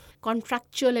a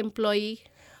contractual employee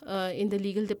in the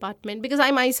legal department, because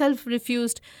I myself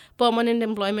refused permanent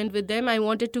employment with them. I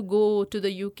wanted to go to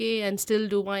the UK and still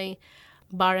do my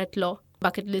bar at law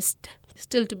bucket list,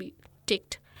 still to be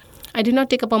ticked. I did not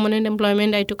take a permanent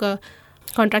employment. I took a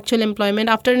contractual employment.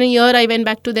 After a year, I went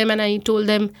back to them and I told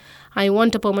them I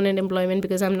want a permanent employment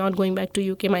because I'm not going back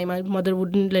to UK. My mother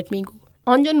wouldn't let me go.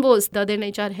 Anjan Bose, the then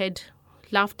HR head,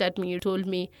 laughed at me. He told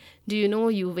me, do you know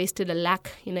you wasted 1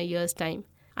 lakh in a year's time?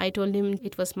 I told him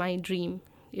it was my dream.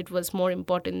 It was more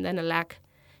important than 1 lakh.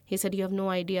 He said, you have no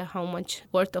idea how much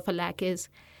worth of 1 lakh is.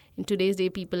 In today's day,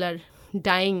 people are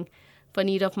dying for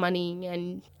need of money,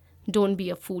 and don't be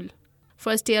a fool.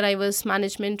 First year, I was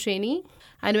management trainee.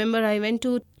 I remember I went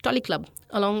to Tolly Club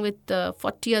along with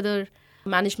 40 other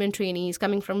management trainees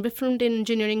coming from different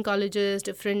engineering colleges,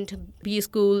 different B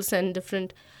schools, and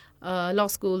different law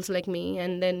schools like me.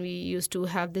 And then we used to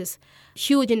have this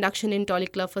huge induction in Tolly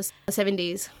Club for 7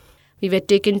 days. We were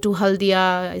taken to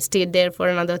Haldia. I stayed there for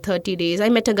another 30 days. I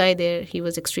met a guy there. He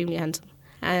was extremely handsome.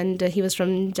 And he was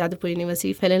from Jadavpur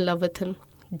University. Fell in love with him.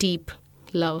 Deep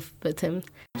love with him.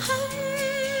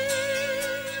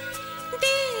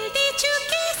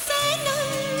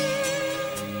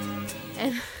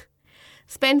 And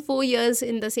spent 4 years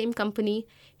in the same company.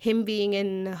 Him being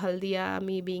in Haldia,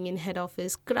 me being in head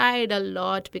office. Cried a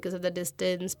lot because of the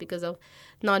distance, because of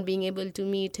not being able to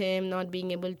meet him, not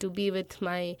being able to be with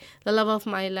the love of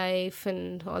my life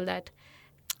and all that.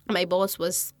 My boss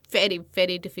was very,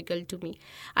 very difficult to me.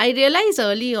 I realized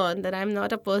early on that I'm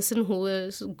not a person who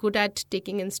is good at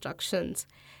taking instructions.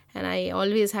 And I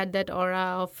always had that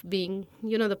aura of being,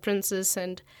 the princess,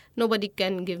 and nobody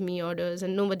can give me orders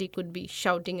and nobody could be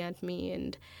shouting at me.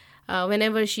 And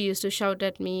whenever she used to shout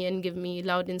at me and give me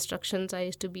loud instructions, I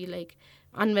used to be like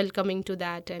unwelcoming to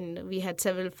that. And we had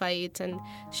several fights and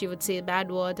she would say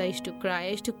bad words. I used to cry. I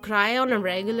used to cry on a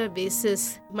regular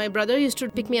basis. My brother used to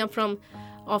pick me up from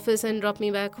office and drop me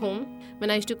back home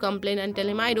when I used to complain and tell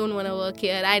him I don't want to work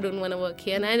here, I don't want to work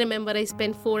here. And I remember I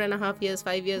spent 4.5 years,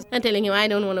 5 years and telling him I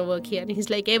don't want to work here. And he's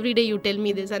like, every day you tell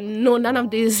me this, and no, none of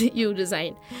this, you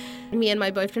resign. Me and my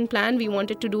boyfriend planned, we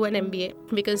wanted to do an MBA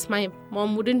because my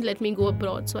mom wouldn't let me go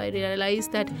abroad. So I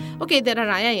realized that, okay, there are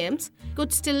IIMs,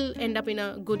 could still end up in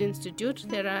a good institute.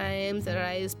 There are IIMs, there are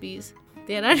ISBs.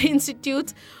 There are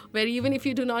institutes where even if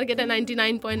you do not get a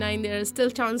 99.9, there is still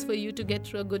chance for you to get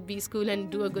through a good B school and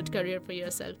do a good career for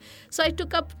yourself. So I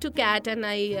took up to CAT and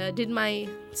I did my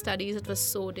studies. It was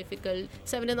so difficult.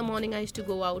 7 in the morning I used to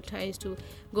go out. I used to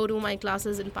go to my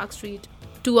classes in Park Street.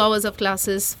 2 hours of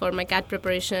classes for my CAT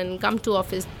preparation. Come to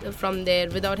office from there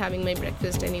without having my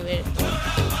breakfast anywhere.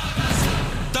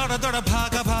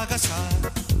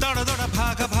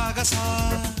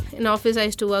 In office I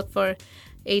used to work for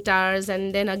 8 hours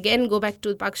and then again go back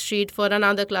to Park Street for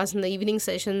another class in the evening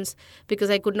sessions because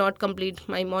I could not complete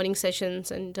my morning sessions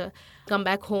and come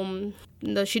back home.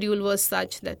 The schedule was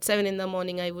such that 7 in the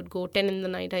morning I would go, 10 in the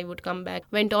night I would come back.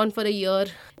 Went on for a year.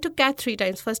 Took CAT 3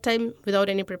 times. First time without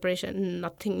any preparation,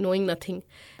 nothing, knowing nothing.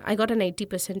 I got an 80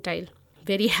 percentile.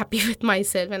 Very happy with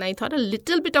myself, and I thought a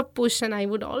little bit of push and I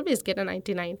would always get a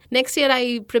 99. Next year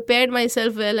I prepared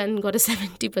myself well and got a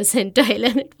 70 percentile,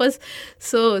 and it was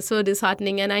so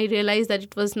disheartening. And I realized that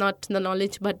it was not the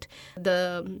knowledge but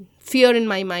the fear in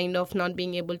my mind of not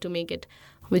being able to make it,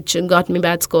 which got me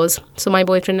bad scores. So my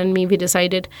boyfriend and me, we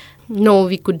decided no,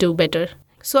 we could do better.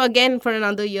 So again for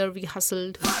another year we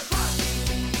hustled.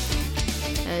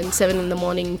 and 7 in the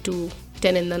morning to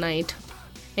 10 in the night.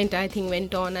 Entire thing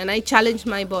went on, and I challenged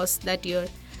my boss that year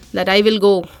that I will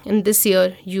go, and this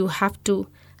year you have to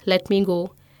let me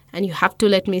go and you have to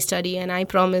let me study, and I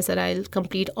promise that I'll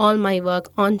complete all my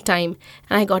work on time.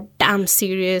 And I got damn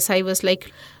serious. I was like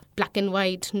black and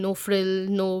white, no frill,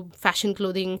 no fashion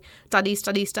clothing,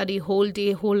 study, whole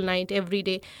day, whole night, every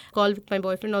day. Call with my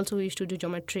boyfriend also, we used to do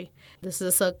geometry. This is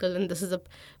a circle and this is a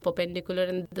perpendicular,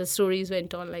 and the stories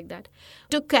went on like that.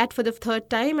 Took CAT for the third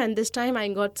time, and this time I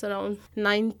got around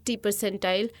 90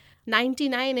 percentile,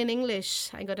 99 in English.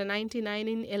 I got a 99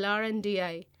 in LR and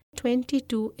DI,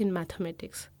 22 in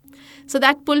mathematics. So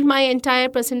that pulled my entire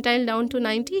percentile down to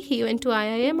 90. He went to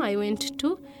IIM, I went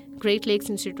to Great Lakes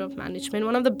Institute of Management,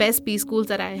 one of the best B schools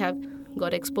that I have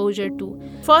got exposure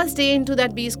to. First day into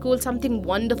that B school, something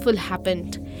wonderful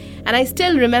happened. And I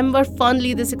still remember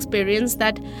fondly this experience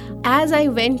that as I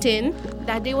went in,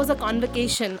 that day was a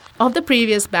convocation of the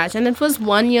previous batch, and it was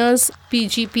 1 year's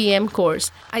PGPM course.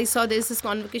 I saw there's this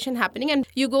convocation happening, and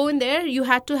you go in there, you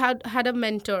had to have had a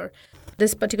mentor.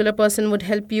 This particular person would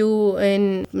help you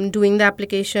in doing the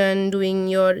application, doing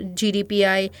your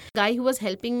GDPI. Guy who was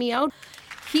helping me out,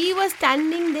 he was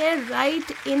standing there right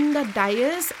in the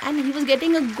dais and he was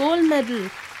getting a gold medal.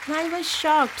 And I was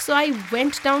shocked. So I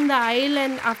went down the aisle,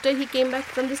 and after he came back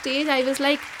from the stage, I was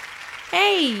like,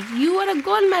 "Hey, you are a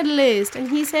gold medalist." And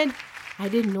he said, "I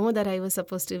didn't know that I was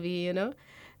supposed to be,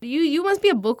 You must be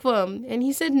a bookworm." And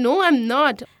he said, "No, I'm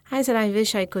not." I said, "I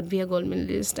wish I could be a gold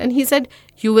medalist." And he said,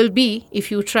 "You will be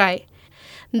if you try."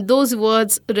 Those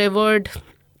words revered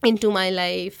into my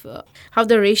life, how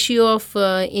the ratio of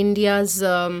India's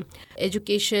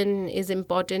education is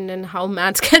important and how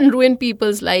maths can ruin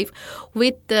people's life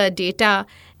with data.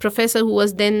 Professor who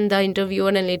was then the interviewer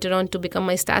and later on to become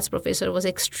my stats professor was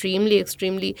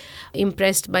extremely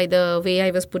impressed by the way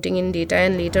I was putting in data,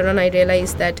 and later on I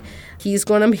realized that he's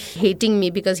going to be hating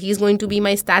me because he's going to be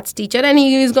my stats teacher, and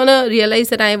he is going to realize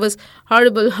that I was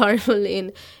horrible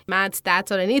in maths,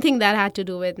 stats, or anything that had to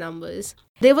do with numbers.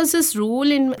 There was this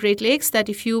rule in Great Lakes that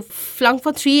if you flunk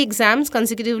for 3 exams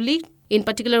consecutively in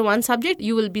particular one subject,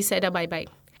 you will be said a bye-bye.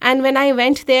 And when I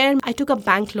went there, I took a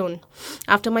bank loan.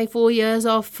 After my 4 years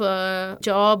of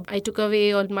job, I took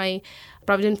away all my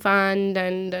provident fund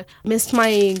and missed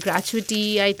my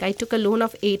gratuity. I took a loan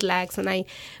of 8 lakhs, and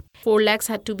 4 lakhs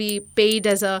had to be paid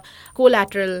as a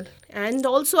collateral, and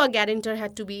also a guarantor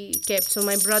had to be kept. So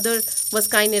my brother was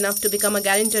kind enough to become a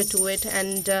guarantor to it,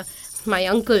 and my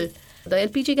uncle, the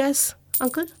LPG gas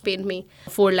uncle, paid me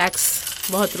 4 lakhs.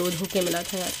 बहुत रोद होके मिला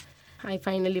था यार. I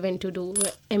finally went to do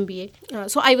MBA.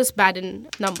 So I was bad in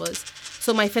numbers.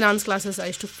 So my finance classes, I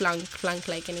used to flunk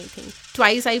like anything.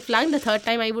 Twice I flunked. The third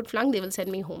time I would flunk, they will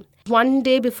send me home. One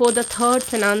day before the third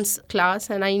finance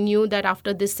class, and I knew that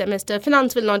after this semester,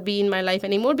 finance will not be in my life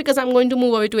anymore because I'm going to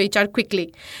move away to HR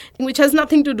quickly, which has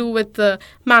nothing to do with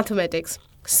mathematics.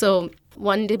 So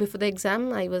one day before the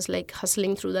exam, I was like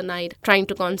hustling through the night, trying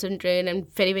to concentrate and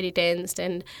very tensed.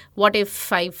 And what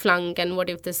if I flunk, and what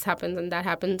if this happens and that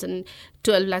happens? And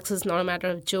 12 lakhs is not a matter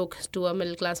of joke to a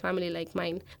middle class family like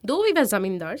mine. Though we were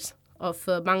zamindars of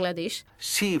Bangladesh.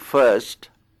 See, first,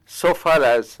 so far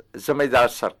as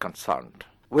zamindars are concerned,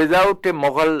 without a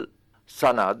Mughal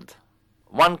sanad,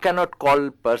 one cannot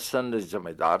call person a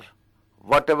zamindar,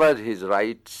 whatever his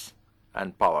rights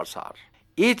and powers are.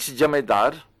 Each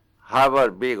zamindar,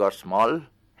 however big or small,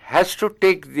 has to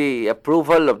take the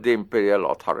approval of the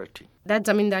imperial authority. That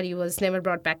zamindari was never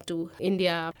brought back to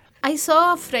India. I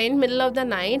saw a friend middle of the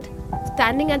night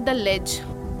standing at the ledge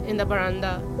in the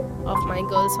veranda of my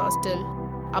girls' hostel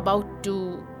about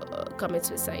to commit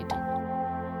suicide.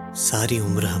 सारी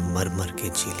उम्र हम मर के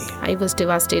जी लिए. I was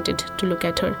devastated to look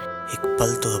at her. एक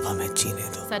पल तो अब हमें जीने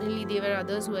दो. Suddenly there were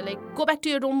others who were like, go back to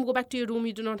your room,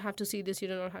 you do not have to see this,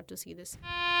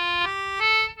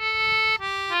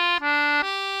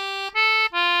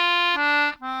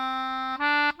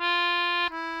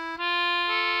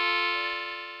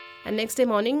 And next day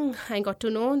morning, I got to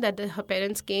know that her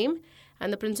parents came,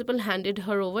 and the principal handed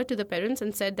her over to the parents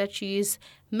and said that she is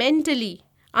mentally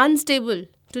unstable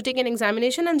to take an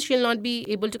examination and she'll not be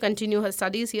able to continue her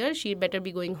studies here. She better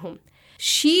be going home.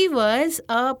 She was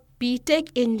a B.Tech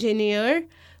engineer,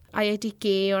 IIT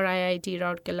K or IIT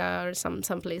Rourkela or some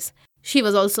place. She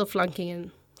was also flunking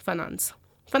in finance.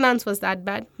 Finance was that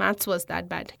bad. Maths was that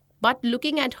bad. But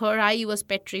looking at her, I was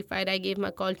petrified. I gave my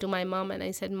call to my mom and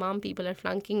I said, Mom, people are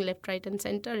flunking left, right and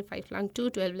center. If I flunk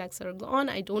 12 lakhs are gone.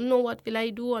 I don't know what will I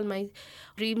do. All my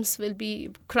dreams will be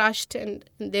crushed and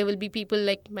there will be people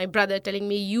like my brother telling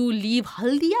me, you leave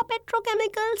Haldia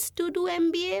Petrochemicals to do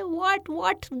MBA?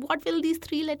 What will these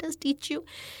 3 letters teach you?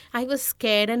 I was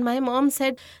scared and my mom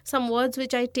said some words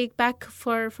which I take back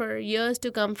for years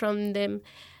to come from them.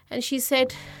 And she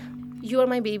said, you are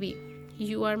my baby.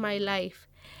 You are my life.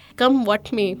 Come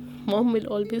what may, Mom will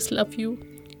always love you.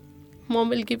 Mom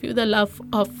will give you the love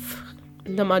of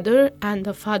the mother and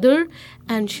the father,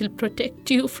 and she'll protect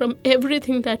you from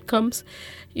everything that comes.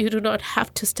 You do not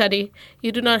have to study.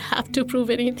 You do not have to prove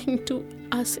anything to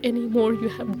us anymore. You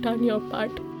have done your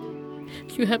part.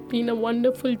 You have been a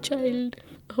wonderful child,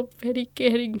 a very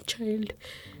caring child.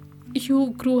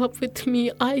 You grew up with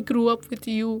me. I grew up with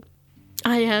you.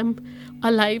 I am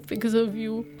alive because of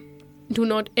you. Do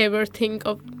not ever think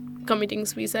of committing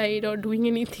suicide or doing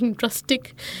anything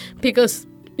drastic because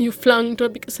you flunked or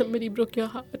because somebody broke your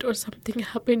heart or something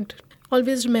happened.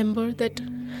 Always remember that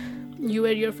you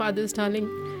were your father's darling.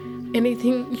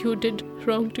 Anything you did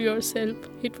wrong to yourself,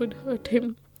 it would hurt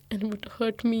him and it would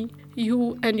hurt me.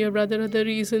 You and your brother are the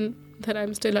reason that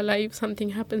I'm still alive. Something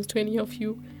happens to any of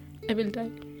you, I will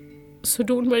die. So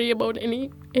don't worry about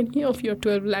any of your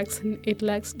 12 lakhs and 8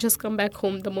 lakhs. Just come back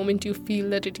home the moment you feel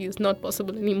that it is not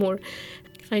possible anymore.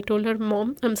 I told her,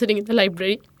 Mom, I'm sitting in the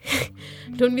library.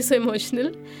 Don't be so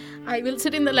emotional. I will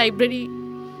sit in the library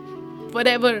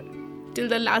forever till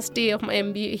the last day of my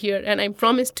MBA here. And I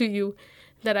promise to you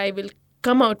that I will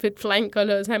come out with flying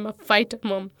colors. I'm a fighter,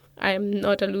 Mom. I am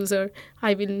not a loser.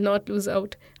 I will not lose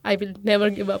out. I will never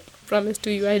give up. Promise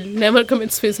to you, I'll never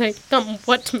commit suicide. Come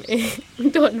what may.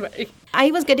 Don't worry.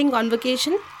 I was getting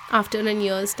convocation after a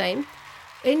year's time.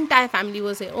 Entire family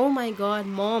was saying, oh my God,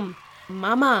 Mom,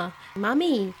 Mama,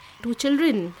 Mommy, 2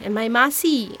 children, and my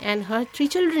Masi and her 3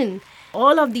 children.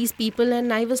 All of these people,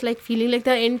 and I was like feeling like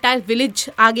the entire village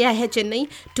aa gaya hai Chennai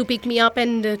to pick me up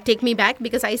and take me back,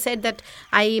 because I said that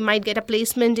I might get a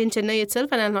placement in Chennai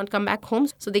itself and I'll not come back home.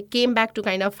 So they came back to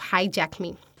kind of hijack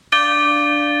me.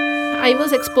 I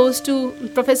was exposed to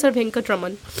Professor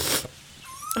Venkatraman,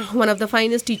 one of the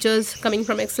finest teachers coming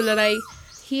from XLRI.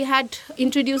 He had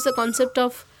introduced the concept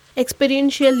of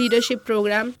experiential leadership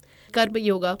program, Karma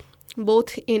Yoga,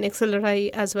 both in XLRI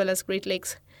as well as Great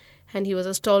Lakes. And he was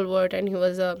a stalwart and he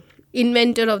was a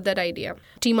inventor of that idea.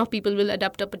 A team of people will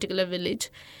adapt a particular village.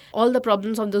 All the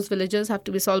problems of those villages have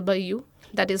to be solved by you.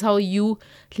 That is how you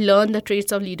learn the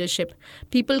traits of leadership.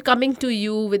 People coming to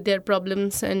you with their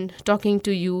problems and talking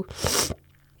to you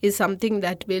is something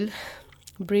that will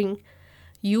bring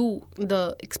you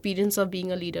the experience of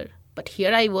being a leader. But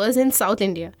here I was in South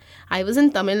India. I was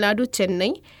in Tamil Nadu,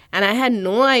 Chennai, and I had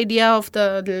no idea of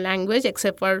the language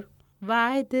except for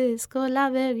why this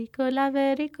Kolaveri,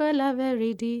 Kolaveri,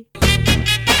 Kolaveri D.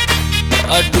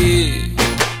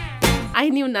 I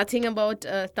knew nothing about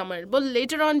Tamil. But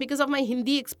later on, because of my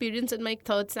Hindi experience in my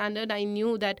 3rd standard, I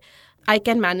knew that I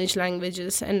can manage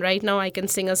languages. And right now I can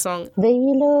sing a song.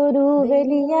 Veiloru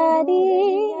veliyadi,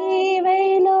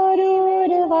 veiloru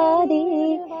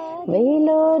urvadi,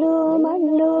 veiloru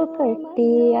mallu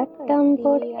katti attam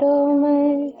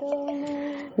pottomai.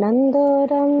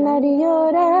 Nandoram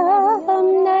nariyoram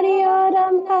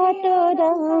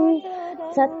katoram,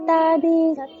 sattadi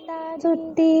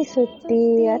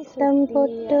sutti attam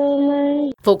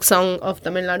pottomai. Folk song of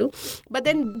Tamil Nadu. But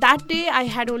then that day I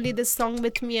had only this song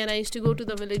with me and I used to go to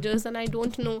the villagers and I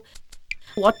don't know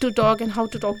what to talk and how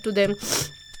to talk to them.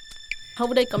 How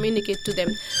would I communicate to them?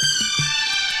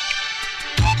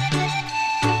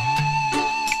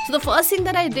 So the first thing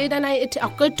that I did, and it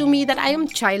occurred to me that I am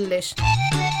childish.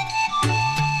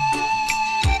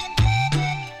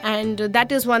 And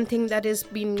that is one thing that has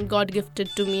been God-gifted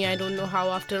to me. I don't know how,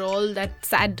 after all that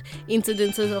sad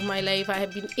incidences of my life, I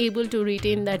have been able to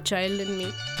retain that child in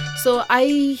me. So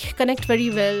I connect very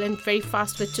well and very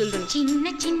fast with children.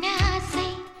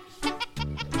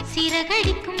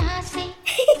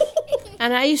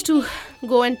 And I used to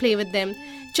go and play with them.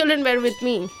 Children were with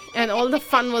me and all the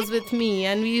fun was with me.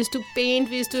 And we used to paint,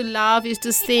 we used to laugh, we used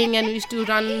to sing, and we used to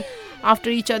run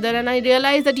after each other. And I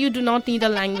realized that you do not need a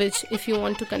language if you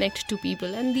want to connect to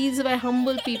people. And these were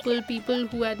humble people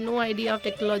who had no idea of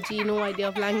technology, no idea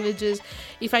of languages.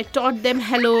 If I taught them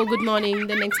hello, good morning,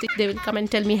 the next day they will come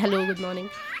and tell me hello, good morning.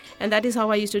 And that is how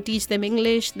I used to teach them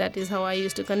English. That is how I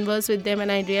used to converse with them.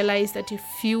 And I realized that if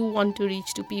you want to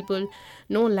reach to people,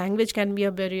 no language can be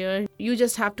a barrier. You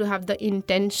just have to have the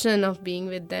intention of being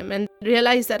with them. And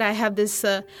realized that I have this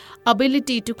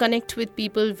ability to connect with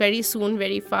people very soon,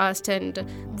 very fast, and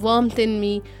warmth in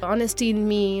me, honesty in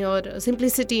me, or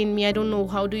simplicity in me. I don't know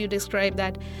how do you describe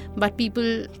that, but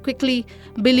people quickly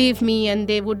believe me, and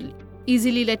they would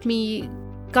easily let me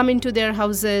come into their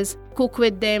houses, cook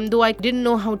with them, though I didn't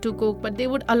know how to cook, but they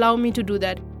would allow me to do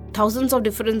that. Thousands of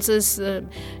differences.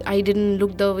 I didn't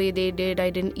look the way they did, I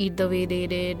didn't eat the way they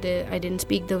did, I didn't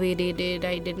speak the way they did,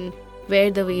 I didn't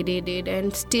wear the way they did,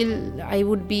 and still I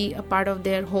would be a part of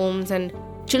their homes, and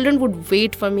children would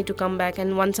wait for me to come back.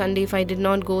 And one Sunday, if I did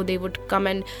not go, they would come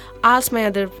and ask my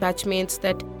other batchmates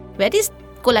that, where is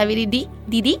Kolaveri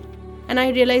Didi? And I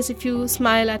realized if you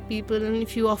smile at people, and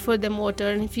if you offer them water,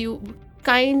 and if you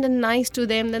kind and nice to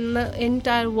them, then the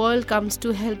entire world comes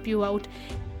to help you out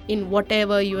in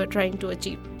whatever you are trying to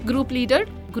achieve. Group leader,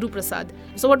 Guru Prasad.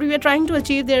 So what we were trying to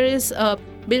achieve there is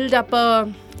build up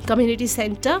a community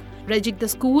center, rejig the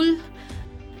school,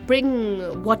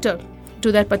 bring water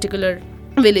to that particular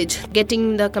village,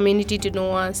 getting the community to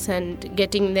know us and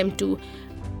getting them to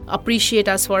appreciate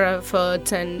us for our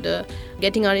efforts, and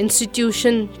getting our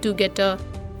institution to get a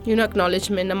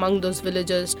acknowledgement among those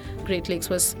villagers. Great Lakes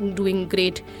was doing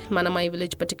great. Manamai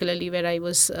village particularly, where I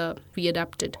was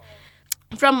readapted.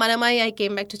 From Manamai, I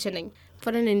came back to Chennai for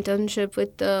an internship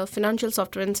with financial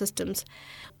software and systems.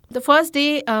 The first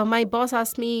day, my boss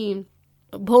asked me,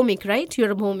 Bhomik, right?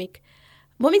 You're a Bhomik.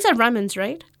 Bhomiks are Brahmins,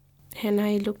 right? And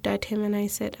I looked at him and I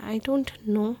said, I don't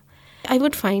know. I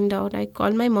would find out. I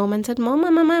called my mom and said, Mom,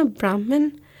 I'm a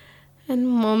Brahmin. And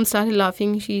mom started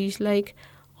laughing. She's like,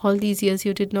 all these years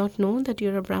you did not know that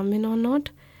you're a Brahmin or not?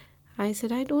 I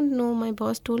said, I don't know. My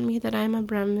boss told me that I'm a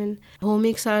Brahmin.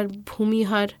 Bhomiks are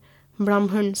Bhumihar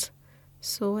Brahmins.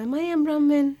 So am I a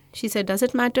Brahmin? She said, does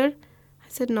it matter? I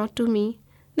said, not to me.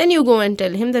 Then you go and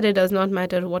tell him that it does not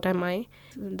matter what am I.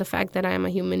 The fact that I am a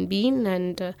human being,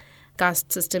 and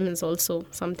caste system is also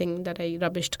something that I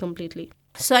rubbished completely.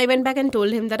 So I went back and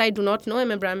told him that I do not know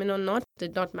I'm a Brahmin or not. It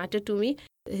did not matter to me.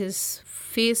 His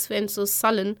face went so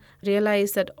sullen,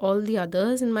 realized that all the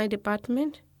others in my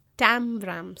department, Tamil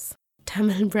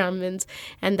Brahmins,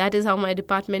 and that is how my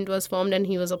department was formed, and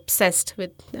he was obsessed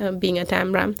with being a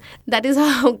Tamram. That is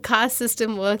how caste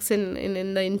system works in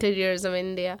the interiors of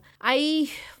India. I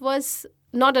was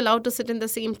not allowed to sit in the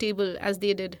same table as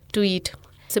they did to eat.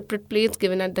 Separate plates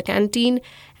given at the canteen,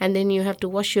 and then you have to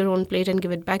wash your own plate and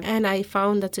give it back. And I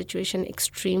found that situation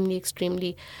extremely,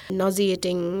 extremely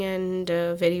nauseating and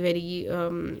very, very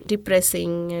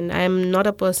depressing. And I am not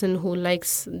a person who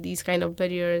likes these kind of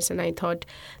barriers. And I thought,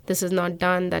 this is not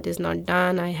done, that is not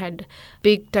done. I had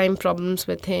big time problems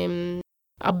with him.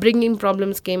 Upbringing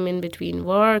problems came in between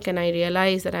work, and I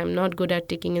realized that I'm not good at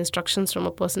taking instructions from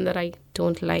a person that I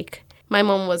don't like. My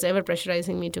mom was ever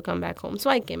pressurizing me to come back home. So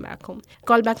I came back home.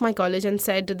 Called back my college and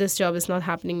said, this job is not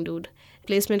happening, dude.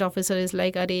 Placement officer is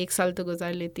like, Are, ek saal to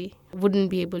guzar leti. Wouldn't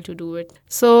be able to do it.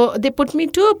 So they put me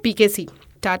to PKC,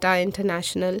 Tata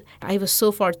International. I was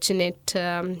so fortunate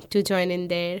to join in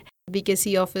there.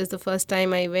 PKC office, the first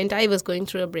time I went, I was going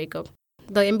through a breakup.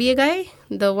 The MBA guy,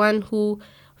 the one who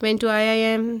went to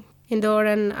IIM Indore,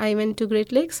 and I went to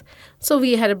Great Lakes. So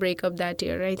we had a breakup that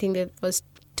year. I think it was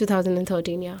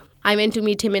 2013, yeah. I went to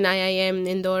meet him in IIM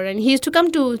Indore, and he used to come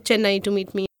to Chennai to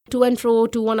meet me. To and fro,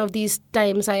 to one of these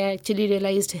times, I actually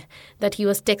realized that he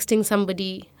was texting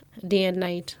somebody day and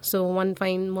night. So one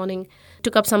fine morning,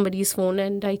 took up somebody's phone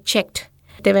and I checked.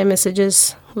 There were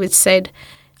messages which said,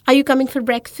 are you coming for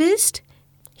breakfast?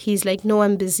 He's like, no,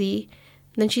 I'm busy.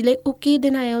 Then she's like, okay,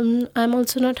 then I'm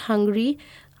also not hungry.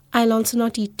 I'll also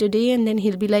not eat today. And then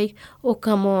he'll be like, oh,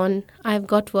 come on, I've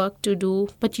got work to do,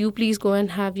 but you please go and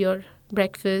have your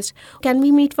breakfast. Can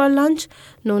we meet for lunch?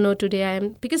 No, today I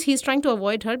am, because he's trying to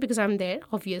avoid her because I'm there,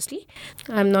 obviously.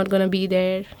 I'm not going to be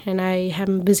there and I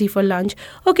am busy for lunch.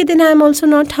 Okay, then I'm also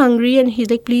not hungry. And he's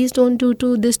like, please don't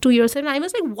do this to yourself. And I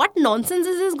was like, what nonsense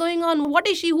is this going on? What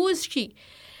is she? Who is she?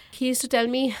 He used to tell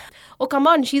me, oh, come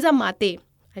on, she's a mate.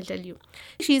 I'll tell you.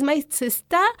 She's my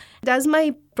sister, does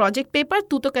my project paper.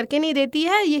 तू तो करके नहीं देती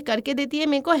है, ये करके देती है,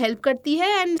 मेरे को help करती है,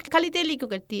 and खाली तेरे लिए क्यों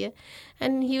करती है?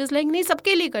 And he was like, नहीं,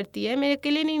 सबके लिए करती है, मेरे के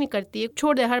लिए नहीं करती है.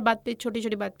 छोड़ दे, हर बात पे, छोटी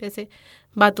छोटी बात पे ऐसे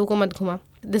बातों को मत घुमा.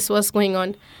 This was going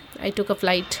on. I took a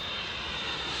flight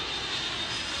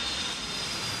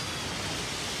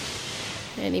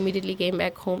and immediately came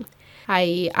back home.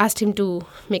 I asked him to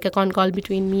make a con call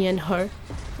between me and her,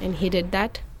 and he did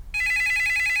that.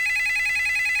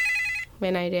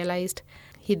 When I realized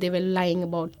they were lying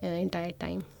about the entire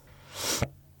time.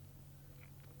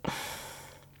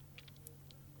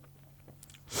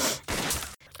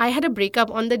 I had a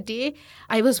breakup on the day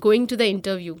I was going to the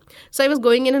interview. So I was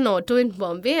going in an auto in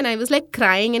Bombay and I was like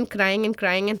crying and crying and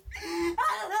crying. And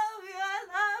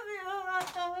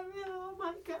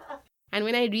And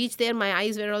when I reached there, my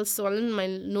eyes were all swollen, my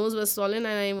nose was swollen,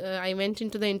 and I went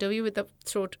into the interview with a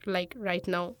throat like right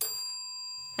now.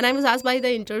 And I was asked by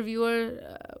the interviewer,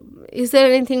 is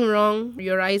there anything wrong?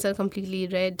 Your eyes are completely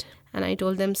red. And I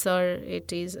told them, sir,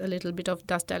 it is a little bit of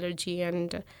dust allergy.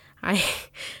 And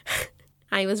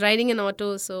I was riding an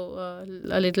auto, so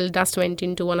a little dust went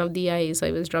into one of the eyes. So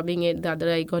I was rubbing it. The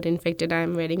other eye got infected. I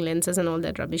am wearing lenses and all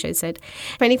that rubbish, I said.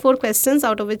 24 questions,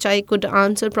 out of which I could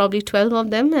answer probably 12 of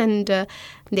them. And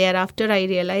thereafter, I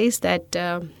realized that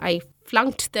I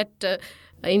flunked that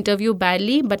interview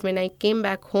badly. But when I came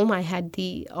back home, I had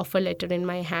the offer letter in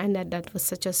my hand. And that was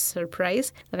such a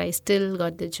surprise that I still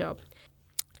got the job.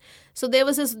 So there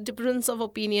was this difference of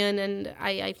opinion, and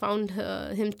I found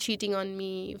him cheating on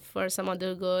me for some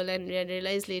other girl, and I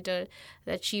realized later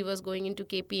that she was going into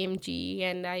KPMG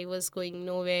and I was going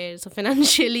nowhere. So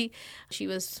financially, she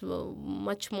was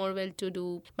much more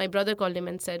well-to-do. My brother called him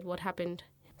and said, what happened?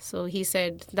 So he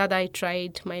said, Dada, I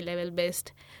tried my level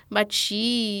best, but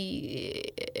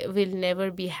she will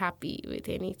never be happy with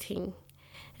anything.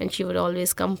 And she would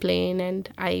always complain, and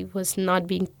I was not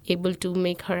being able to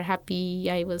make her happy.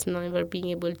 I was never being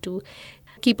able to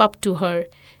keep up to her.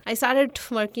 I started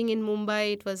working in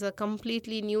Mumbai. It was a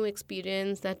completely new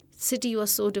experience. That city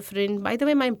was so different. By the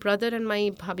way, my brother and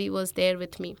my bhabhi was there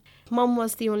with me. Mom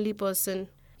was the only person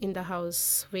in the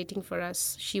house waiting for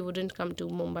us. She wouldn't come to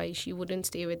Mumbai. She wouldn't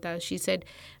stay with us. She said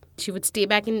she would stay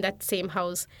back in that same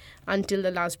house until the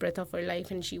last breath of her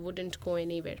life, and she wouldn't go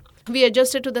anywhere. We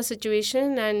adjusted to the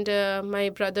situation, and my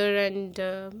brother and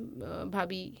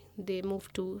bhabhi, they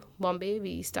moved to Bombay.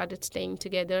 We started staying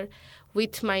together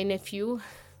with my nephew,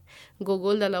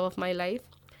 Gogol, the love of my life.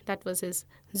 That was his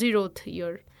 0th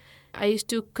year. I used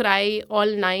to cry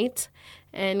all night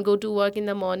and go to work in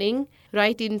the morning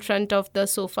right in front of the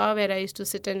sofa where I used to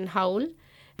sit and howl.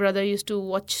 Brother used to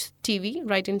watch TV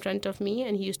right in front of me,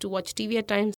 and he used to watch TV at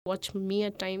times, watch me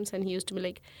at times, and he used to be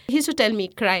like, he used to tell me,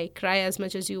 cry as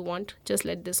much as you want, just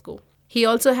let this go. He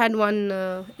also had one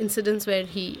incident where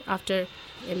after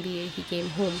MBA, he came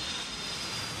home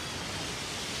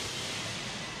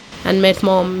and met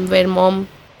mom, where mom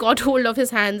got hold of his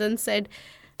hands and said,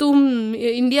 तुम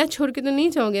India छोड़ के तो नहीं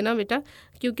जाओगे ना बेटा,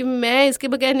 क्योंकि मैं इसके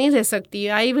बगैर नहीं रह सकती.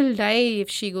 I will die if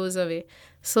she goes away.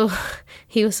 So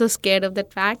he was so scared of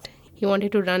that fact. He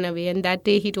wanted to run away. And that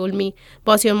day he told me,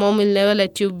 boss, your mom will never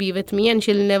let you be with me, and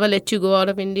she'll never let you go out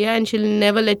of India, and she'll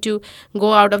never let you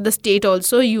go out of the state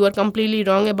also. You are completely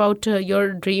wrong about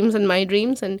your dreams and my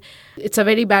dreams. And it's a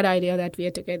very bad idea that we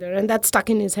are together. And that stuck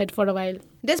in his head for a while.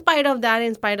 In spite of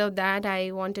that,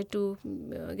 I wanted to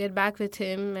get back with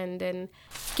him, and then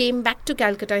came back to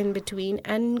Calcutta in between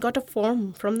and got a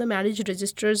form from the marriage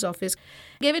registrar's office.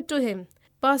 Gave it to him.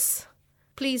 Boss,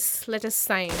 please let us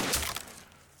sign.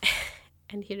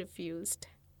 And he refused.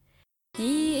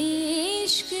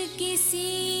 इश्क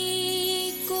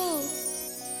किसी को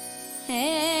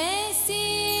ऐसे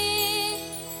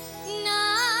ना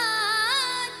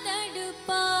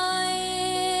तड़पाए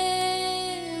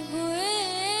हुए.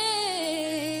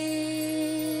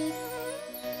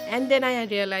 And then I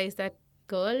realized that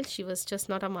girl, she was just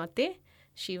not a mate.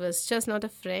 She was just not a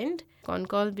friend. Con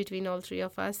call between all three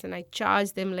of us, and I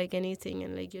charged them like anything,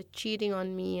 and like, you're cheating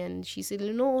on me. And she said,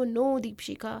 no,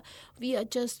 Deepshika, we are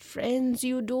just friends.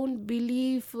 You don't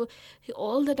believe.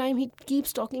 All the time he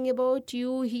keeps talking about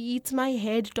you. He eats my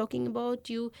head talking about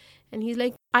you. And he's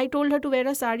like, I told her to wear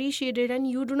a sari, she did, and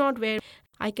you do not wear.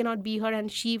 I cannot be her,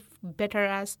 and she, better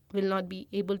as, will not be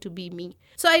able to be me.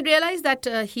 So I realized that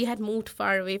he had moved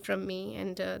far away from me,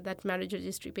 and that marriage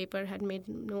registry paper had made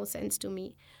no sense to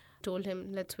me. Told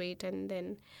him, let's wait, and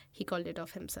then he called it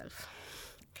off himself.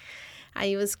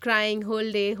 I was crying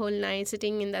whole day, whole night,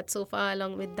 sitting in that sofa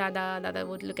along with Dada. Dada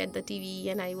would look at the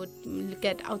TV, and I would look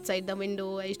at outside the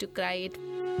window. I used to cry.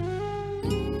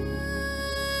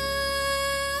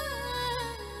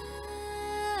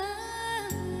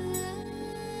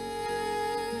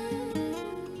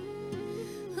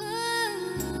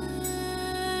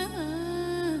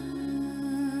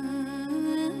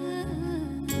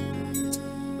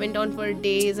 Went on for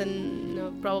days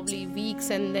and probably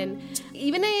weeks, and then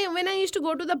even when I used to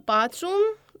go to the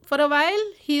bathroom for a while,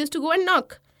 he used to go and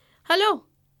knock. Hello,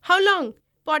 how long?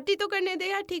 Potty to karne de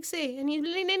yaar theek se. And he's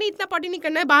like, nahi, itna potty nahi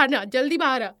karna hai, bahar na, jaldi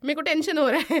bahar aa, meko tension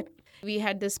ho raha hai. We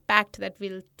had this pact that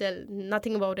we'll tell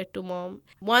nothing about it to mom.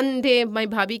 One day my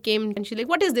bhabhi came and she's like,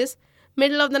 what is this?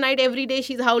 Middle of the night, every day,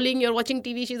 she's howling, you're watching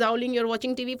TV, she's howling, you're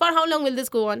watching TV. For how long will this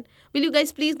go on? Will you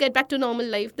guys please get back to normal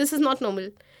life? This is not normal.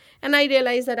 And I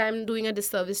realized that I'm doing a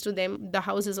disservice to them. The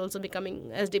house is also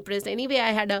becoming as depressed. Anyway,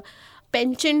 I had a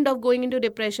penchant of going into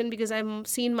depression because I've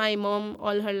seen my mom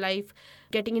all her life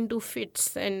getting into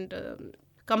fits and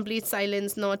complete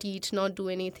silence, not eat, not do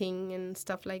anything and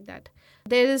stuff like that.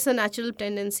 There is a natural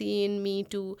tendency in me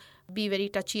to be very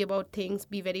touchy about things,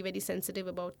 be very, very sensitive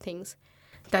about things.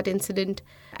 That incident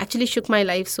actually shook my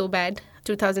life so bad.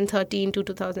 2013 to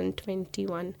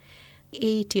 2021.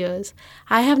 8 years.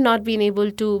 I have not been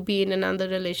able to be in another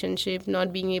relationship,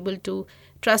 not being able to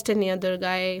trust any other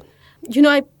guy.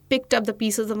 I picked up the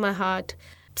pieces of my heart,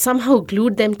 somehow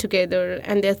glued them together,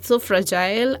 and they're so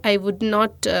fragile, I would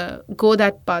not go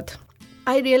that path.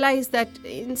 I realized that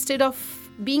instead of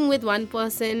being with one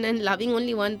person and loving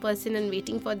only one person and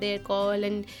waiting for their call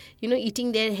and,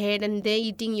 eating their head and they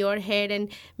eating your head and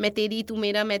main teri tu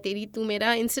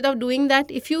mera, instead of doing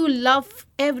that, if you love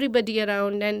everybody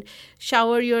around and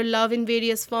shower your love in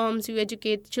various forms, you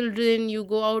educate children, you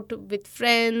go out with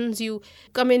friends, you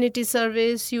community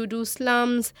service, you do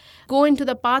slums, go into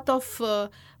the path of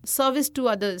service to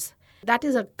others. That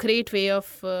is a great way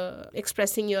of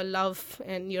expressing your love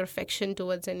and your affection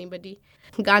towards anybody.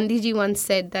 Gandhiji once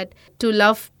said that to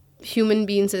love human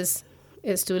beings is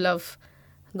to love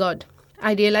God.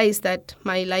 I realized that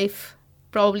my life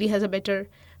probably has a better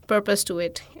purpose to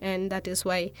it, and that is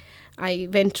why I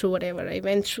went through whatever I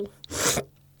went through.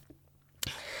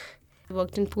 I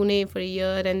worked in Pune for a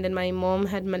year, and then my mom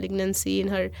had malignancy in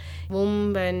her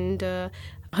womb and her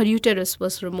uterus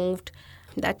was removed.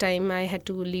 That time I had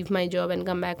to leave my job and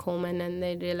come back home, and then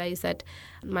I realized that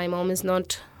my mom is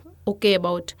not okay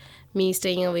about me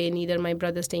staying away, neither my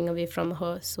brother staying away from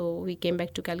her. So we came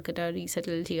back to Calcutta,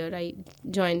 resettled here. I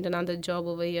joined another job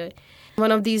over here.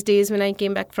 One of these days when I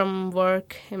came back from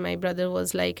work, and my brother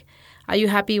was like, "Are you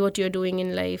happy what you're doing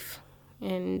in life?"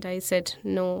 And I said,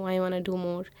 "No, I want to do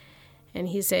more." And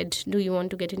he said, "Do you want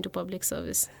to get into public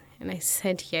service?" And I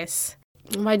said, "Yes."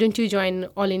 Why don't you join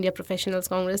All India Professionals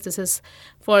Congress? This is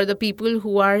for the people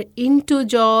who are into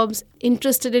jobs,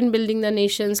 interested in building the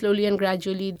nation slowly and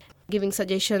gradually, giving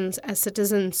suggestions as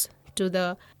citizens to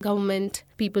the government.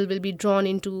 People will be drawn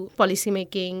into policy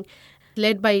making,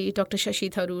 led by Dr.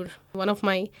 Shashi Tharoor, one of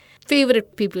my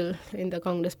favorite people in the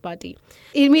Congress party.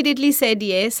 Immediately said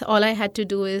yes. All I had to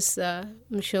do is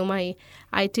show my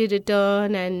IT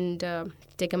return and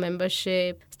take a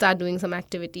membership, start doing some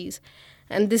activities.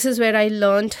 And this is where I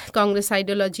learned Congress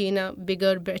ideology in a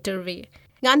bigger, better way.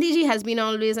 Gandhiji has been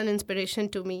always an inspiration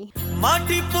to me.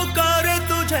 माटी पुकारे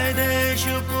तुझे देश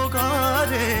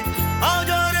पुकारे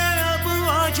आजा रे अब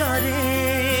आजा रे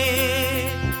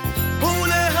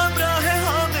भूले हम राहे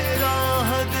हमें राह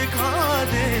दिखा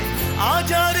दे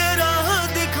आजा रे राह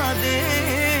दिखा दे.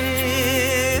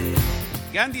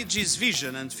 Gandhiji's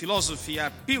vision and philosophy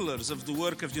are pillars of the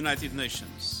work of the United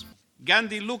Nations.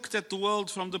 Gandhi looked at the world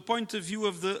from the point of view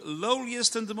of the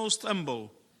lowliest and the most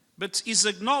humble, but is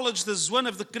acknowledged as one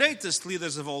of the greatest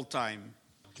leaders of all time.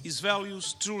 His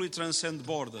values truly transcend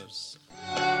borders.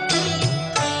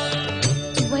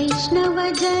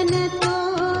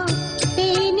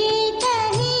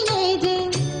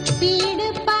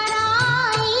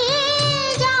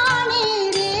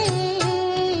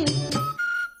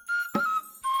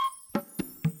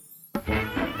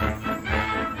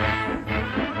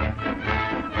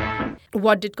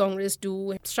 What did Congress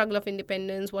do? Struggle of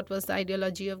independence, what was the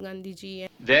ideology of Gandhiji?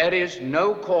 There is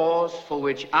no cause for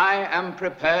which I am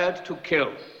prepared to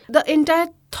kill. The entire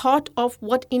thought of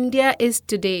what India is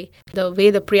today, the way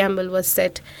the preamble was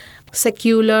set,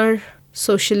 secular,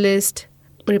 socialist,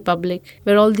 republic,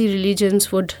 where all the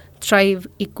religions would thrive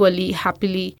equally,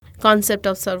 happily, concept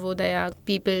of Sarvodaya,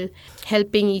 people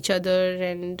helping each other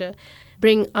and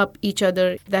bring up each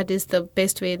other, that is the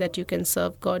best way that you can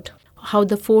serve God. How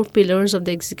the four pillars of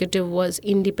the executive was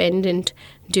independent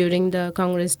during the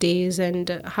Congress days and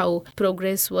how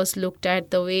progress was looked at,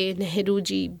 the way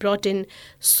Nehruji brought in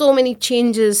so many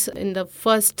changes in the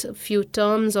first few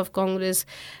terms of Congress,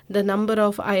 the number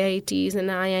of IITs and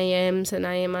IIMs and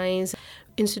IMIs,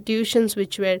 institutions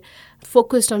which were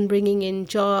focused on bringing in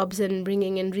jobs and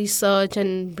bringing in research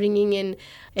and bringing in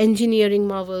engineering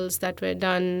marvels that were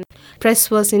done.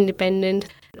 Press was independent.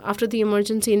 After the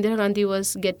emergency, Indira Gandhi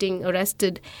was getting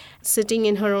arrested. Sitting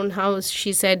in her own house,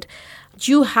 she said,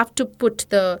 "You have to put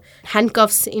the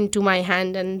handcuffs into my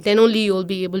hand and then only you'll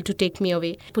be able to take me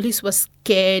away." Police was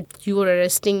scared. You were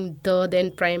arresting the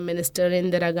then Prime Minister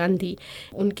Indira Gandhi.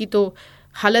 Unki to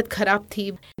halat kharab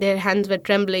thi. Their hands were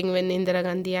trembling when Indira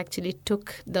Gandhi actually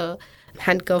took the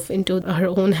handcuff into her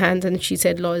own hands and she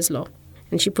said, "Law is law."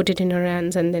 And she put it in her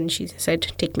hands and then she said,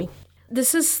 take me.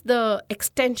 This is the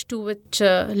extent to which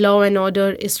law and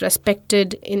order is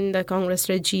respected in the Congress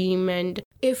regime. And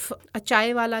if a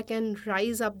chai wala can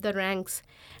rise up the ranks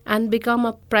and become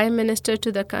a prime minister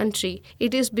to the country,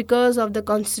 it is because of the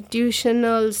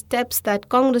constitutional steps that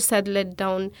Congress had laid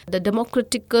down, the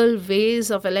democratical ways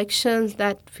of elections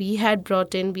that we had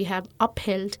brought in, we have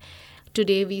upheld.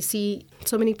 Today we see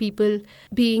so many people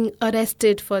being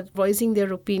arrested for voicing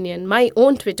their opinion. My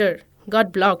own Twitter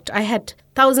got blocked. I had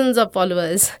thousands of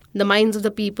followers. The minds of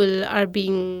the people are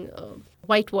being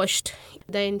whitewashed.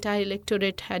 The entire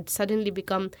electorate had suddenly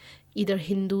become either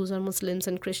Hindus or Muslims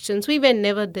and Christians. We were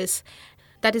never this.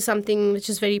 That is something which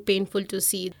is very painful to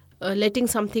see. Letting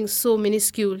something so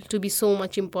minuscule to be so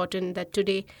much important that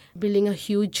today building a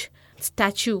huge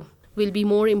statue will be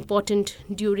more important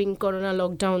during Corona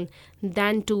lockdown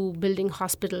than to building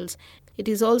hospitals. It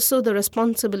is also the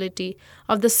responsibility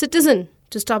of the citizen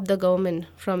to stop the government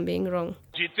from being wrong.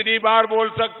 जितनी बार बोल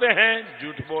सकते हैं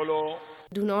झूठ बोलो.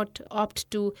 Do not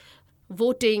opt to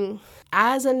voting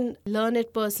as a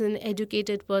learned person,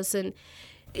 educated person.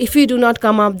 If you do not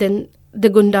come up, then the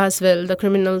gundas will, the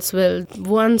criminals will,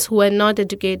 ones who are not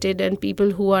educated and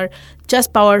people who are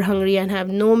just power hungry and have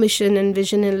no mission and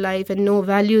vision in life and no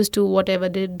values to whatever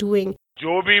they're doing.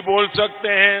 जो भी बोल सकते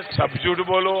हैं सब झूठ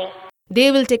बोलो.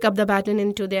 They will take up the baton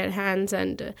into their hands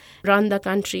and run the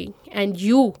country, and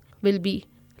you will be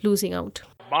losing out.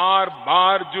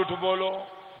 बार-बार झूठ बोलो.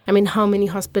 I mean, how many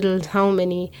hospitals, how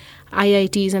many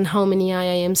IITs and how many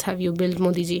IIMs have you built,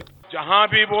 Modi ji? जहाँ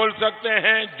भी बोल सकते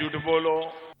हैं झूठ बोलो.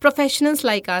 Professionals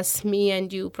like us, me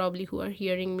and you probably who are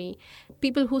hearing me,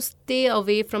 people who stay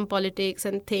away from politics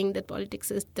and think that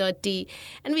politics is dirty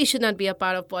and we should not be a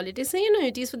part of politics. So,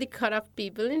 it is for the corrupt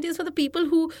people. It is for the people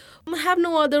who have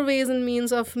no other ways and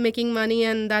means of making money,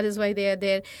 and that is why they are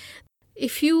there.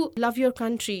 If you love your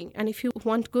country and if you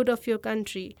want good of your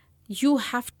country, you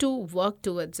have to work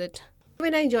towards it.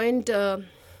 When I joined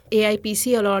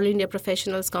AIPC, or All India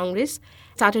Professionals Congress,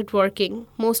 started working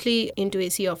mostly into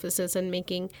AC offices and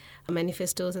making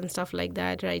manifestos and stuff like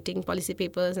that, writing policy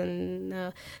papers.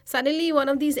 And suddenly one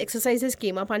of these exercises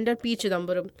came up under P.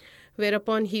 Chidambaram,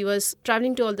 whereupon he was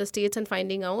traveling to all the states and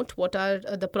finding out what are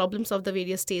the problems of the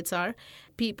various states are.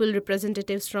 People,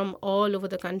 representatives from all over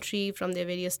the country, from their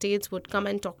various states, would come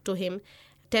and talk to him,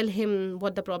 tell him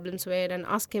what the problems were and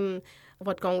ask him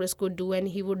what Congress could do, and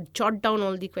he would jot down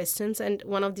all the questions. And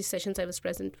one of these sessions I was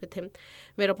present with him,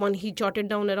 whereupon he jotted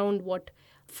down around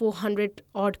 400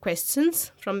 odd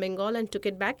questions from Bengal and took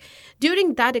it back.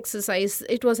 During that exercise,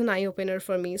 it was an eye-opener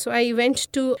for me. So I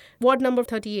went to ward number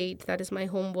 38, that is my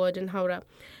home ward in Howrah.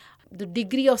 The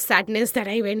degree of sadness that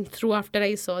I went through after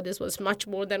I saw this was much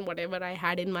more than whatever I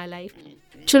had in my life.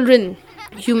 Children,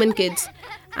 human kids,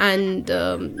 and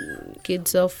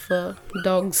kids of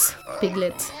dogs,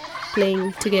 piglets,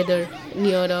 playing together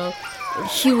near a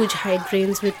huge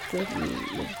hydrants with,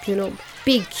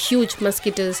 big, huge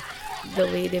mosquitoes. The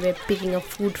way they were picking up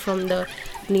food from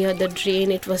near the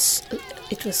drain, it was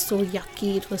so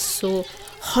yucky. It was so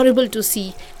horrible to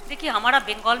see. देखिए हमारा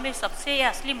बंगाल में सबसे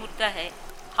असली मुद्दा है,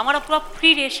 हमारा पूरा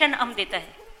free ration हम देता है,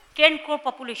 10 crore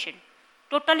population,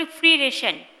 totally free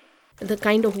ration. The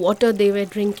kind of water they were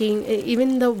drinking,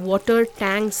 even the water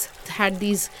tanks had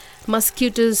these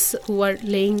mosquitoes who are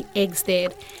laying eggs there,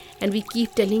 and we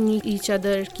keep telling each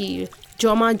other ki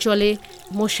joma jole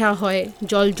mosha hoy,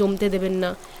 jol jomte deben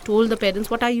na. Told the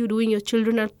parents, what are you doing? Your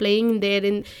children are playing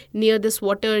there near this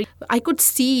water. I could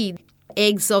see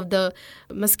eggs of the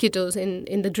mosquitoes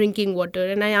in the drinking water,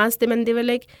 and I asked them, and they were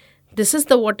like, this is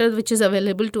the water which is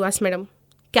available to us, madam.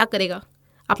 क्या करेगा?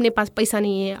 अपने पास पैसा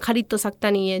नहीं है, खरीद तो सकता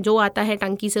नहीं है, जो आता है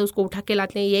टंकी से उसको उठा के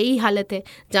लाते हैं, यही हालत है.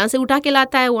 जहाँ से उठा के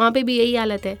लाता है वहाँ पे भी यही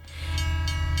हालत है.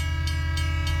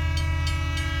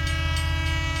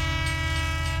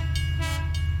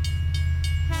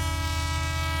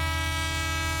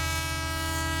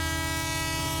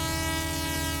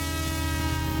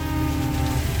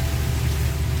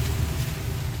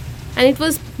 And it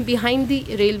was behind the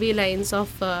railway lines of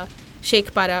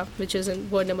Shekhpara, which is in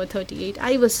ward number 38.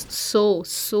 I was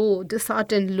so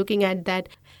disheartened looking at that.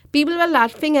 People were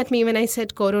laughing at me when I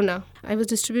said Corona. I was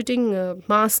distributing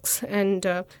masks and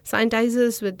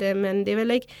sanitizers with them, and they were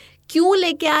like, क्यों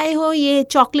लेके आए हो ये?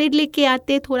 Chocolate लेके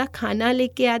आते, थोड़ा खाना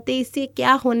लेके आते, इससे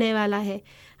क्या होने वाला है?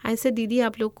 ऐसे दीदी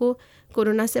आप लोग को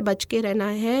कोरोना से बच के रहना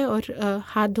है और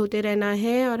हाथ धोते रहना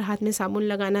है और हाथ में साबुन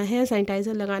लगाना है,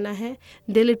 सैनिटाइज़र लगाना है.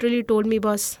 They literally told me,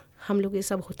 boss हम लोग ये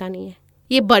सब होता नहीं है,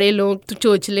 ये बड़े लोग तो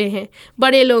चोचले हैं,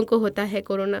 बड़े लोगों को होता है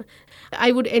corona.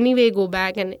 I would any way go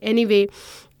back and any way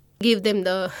gave them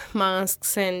the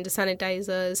masks and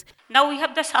sanitizers. Now we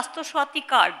have the Sastha Swati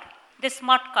card, the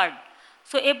smart card.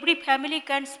 So every family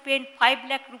can spend 5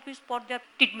 lakh rupees for their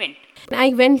treatment. I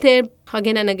went there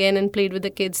again and again and played with the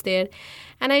kids there.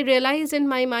 And I realized in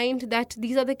my mind that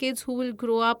these are the kids who will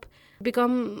grow up,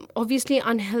 become obviously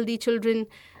unhealthy children,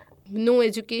 no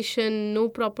education, no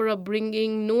proper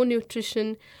upbringing, no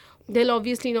nutrition. They'll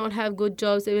obviously not have good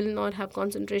jobs. They will not have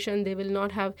concentration. They will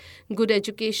not have good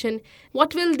education.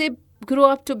 What will they grow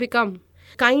up to become?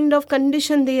 Kind of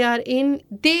condition they are in,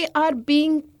 they are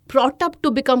being brought up to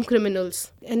become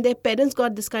criminals, and their parents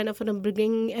got this kind of an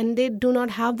upbringing, and they do not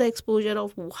have the exposure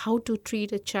of how to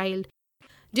treat a child.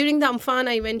 During the Amphan,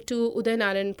 I went to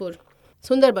Udaynarayanpur,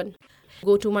 Sundarban.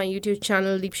 Go to my YouTube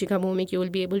channel, Deepshika Bhumik, you will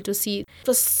be able to see. It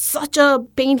was such a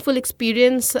painful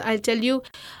experience, I'll tell you.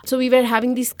 So we were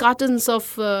having these cartons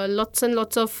of lots and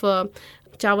lots of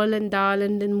chawal and dal,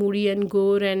 and then muri and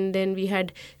gur, and then we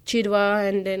had chirwa,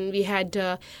 and then we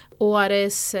had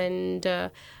ORS and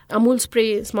Amul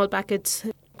spray, small packets,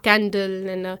 candle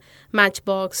and a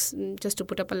matchbox just to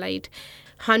put up a light.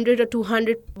 100 or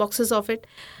 200 boxes of it.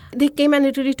 They came and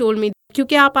literally told me,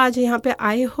 क्योंकि आप आज यहाँ पे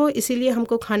आए हो इसीलिए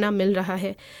हमको खाना मिल रहा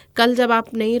है, कल जब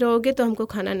आप नहीं रहोगे तो हमको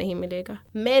खाना नहीं मिलेगा.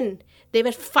 Men, they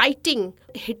were fighting,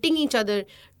 hitting each other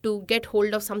to get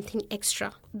hold of something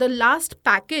extra. The last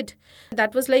packet,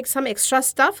 that was like some extra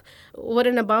stuff over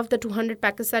and above the 200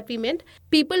 packets that we made.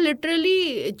 People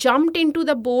literally jumped into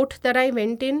the boat that I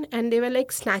went in, and they were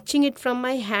like snatching it from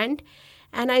my hand.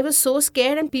 And I was so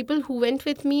scared, and people who went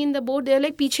with me in the boat, they were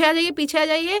like, पीछे आ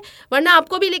जाइए, वरना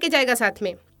आपको भी लेके जाएगा साथ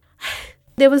में.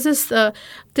 There was this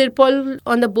tirpal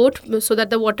on the boat so that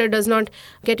the water does not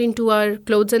get into our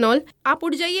clothes and all. आप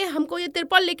उठ जाइए, हमको ये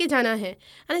तिरपाल लेके जाना है.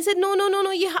 And I said, no,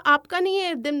 ये आपका नहीं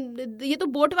है, ये तो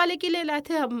बोट वाले के लिए लाए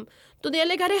थे हम. तो they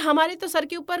like, अरे हमारे तो सर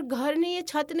के ऊपर घर नहीं है,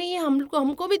 छत नहीं है,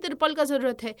 हमको भी तिरपाल का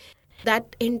ज़रूरत है.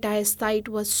 That entire sight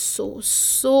was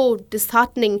so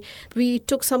disheartening. We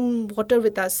took some water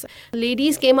with us.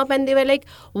 Ladies came up and they were like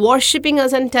worshipping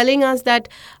us and telling us that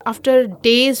after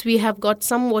days we have got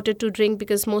some water to drink,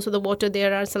 because most of the water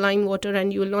there are saline water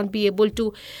and you will not be able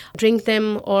to drink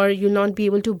them, or you'll not be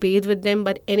able to bathe with them.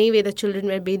 But anyway, the children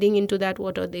were bathing into that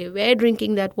water. They were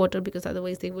drinking that water because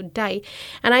otherwise they would die.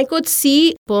 And I could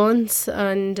see burns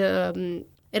and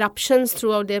eruptions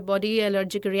throughout their body,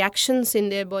 allergic reactions in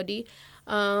their body,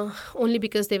 only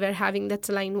because they were having that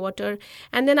saline water.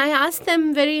 And then I asked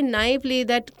them very naively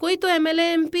that कोई तो MLA,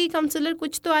 MP, councillor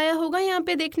कुछ तो आया होगा यहाँ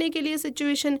पे देखने के लिए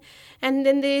situation. And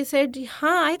then they said,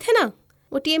 हाँ आए थे ना,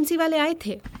 वो TMC वाले आए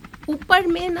थे. ऊपर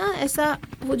में ना ऐसा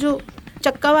वो जो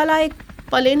चक्का वाला एक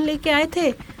प्लेन लेके आए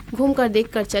थे, घूम कर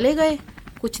देख कर चले गए,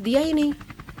 कुछ दिया ही नहीं.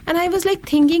 And I was like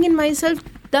thinking in myself,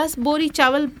 10 बोरी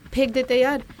चावल फेंक देते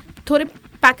यार, थोड़े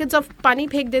पैकेट्स ऑफ पानी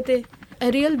फेंक देते.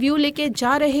 A real view लेके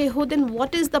जा रहे हो, then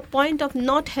what is the point of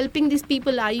not helping these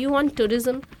people? Are you on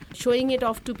tourism, showing it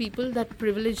off to people, that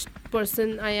privileged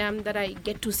person I am, that I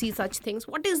get to see such things?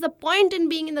 What is the point in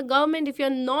being in the government if you're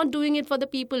not doing it for the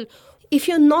people? If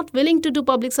you're not willing to do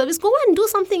public service, go and do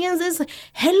something else. There's a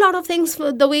hell lot of things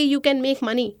for the way you can make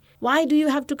money. Why do you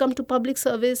have to come to public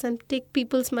service and take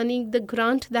people's money, the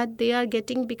grant that they are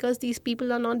getting, because these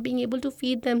people are not being able to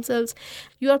feed themselves?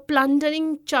 You are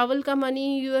plundering chawal ka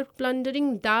money, you are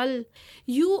plundering dal.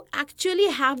 You actually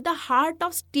have the heart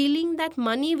of stealing that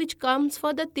money which comes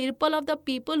for the tirpal of the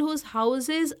people whose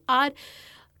houses are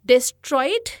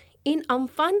destroyed in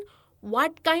Amphan.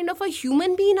 What kind of a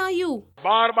human being are you?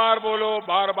 बार बार बोलो,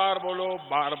 बार बार बोलो,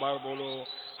 बार बार बोलो,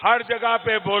 हर जगह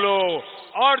पे बोलो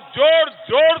और जोर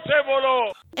जोर से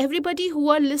बोलो. Everybody who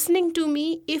are listening to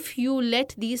me, if you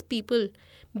let these people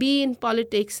be in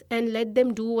politics and let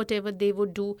them do whatever they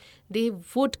would do, they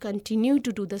would continue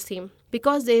to do the same,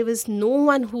 because there is no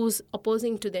one who's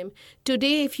opposing to them.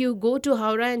 Today, if you go to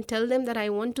Howrah and tell them that I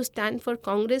want to stand for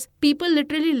Congress, people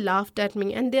literally laughed at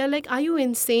me and they're like, are you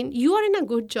insane? You are in a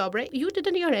good job, right? You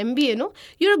did your MBA, no?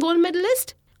 You're a gold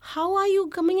medalist. How are you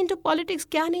coming into politics?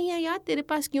 क्या नहीं है यार तेरे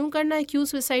पास, क्यों करना है, क्यों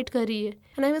suicide कर रही है?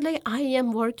 And I was like, I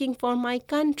am working for my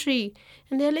country.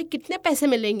 And they are like, कितने पैसे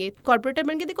मिलेंगे? कॉर्पोरेटर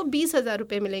बन के देखो 20,000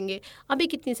 रुपए मिलेंगे. अभी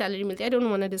कितनी सैलरी मिलती है? I don't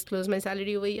want to disclose my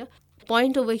salary over here.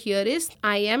 Point over here is,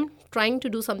 I am trying to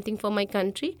do something for my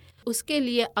country. उसके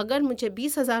लिए अगर मुझे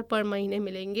 20,000 पर महीने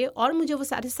मिलेंगे और मुझे वो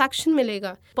satisfaction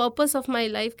मिलेगा, purpose of my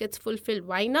life gets fulfilled.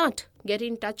 Why not? Get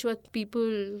in touch with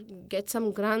people, get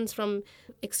some grants from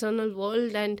external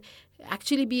world, and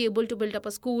actually be able to build up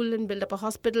a school and build up a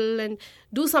hospital and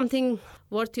do something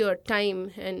worth your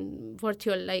time and worth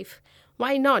your life.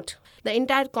 Why not? The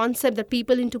entire concept that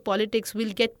people into politics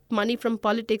will get money from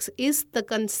politics is the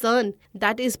concern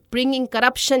that is bringing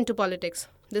corruption to politics.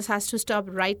 This has to stop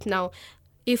right now.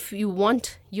 If you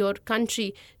want your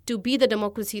country to be the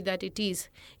democracy that it is,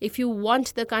 if you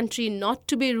want the country not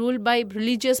to be ruled by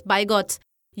religious bigots,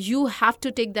 you have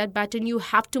to take that baton. You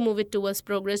have to move it towards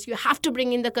progress. You have to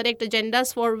bring in the correct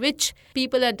agendas for which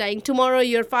people are dying. Tomorrow,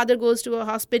 your father goes to a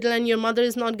hospital and your mother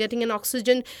is not getting an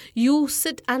oxygen. You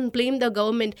sit and blame the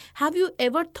government. Have you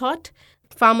ever thought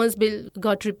Farmers' Bill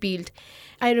got repealed?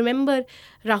 I remember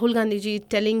Rahul Gandhi ji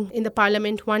telling in the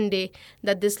parliament one day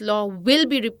that this law will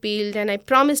be repealed, and I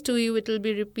promise to you it will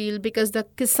be repealed because the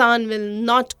Kisan will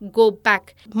not go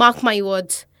back. Mark my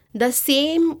words. The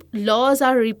same laws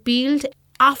are repealed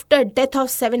after death of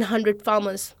 700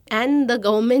 farmers, and the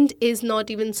government is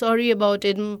not even sorry about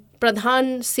it.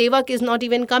 Pradhan Sevak is not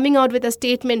even coming out with a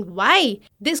statement. Why?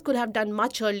 This could have done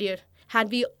much earlier. Had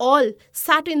we all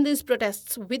sat in these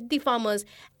protests with the farmers,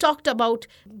 talked about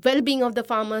well-being of the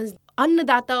farmers,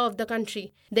 Annadata of the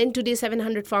country, then today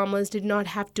 700 farmers did not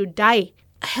have to die.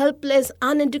 Helpless,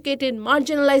 uneducated,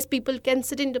 marginalized people can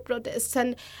sit in the protests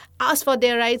and ask for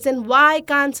their rights. And why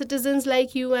can't citizens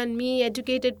like you and me,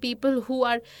 educated people who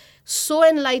are so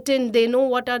enlightened, they know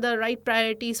what are the right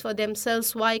priorities for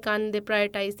themselves, why can't they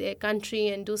prioritize their country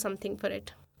and do something for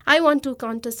it? I want to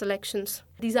contest elections.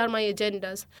 These are my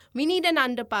agendas. We need an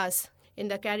underpass in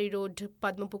the Cary Road,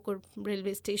 Padmapukur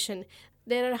railway station.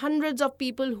 There are hundreds of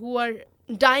people who are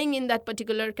dying in that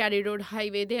particular Cary Road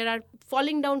highway. They are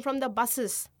falling down from the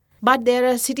buses. But there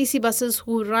are CTC buses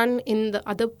who run in the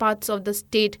other parts of the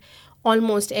state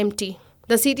almost empty.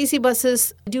 The CTC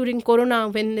buses during Corona,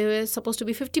 when there were supposed to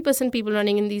be 50% people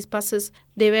running in these buses,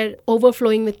 they were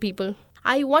overflowing with people.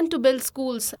 I want to build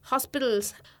schools,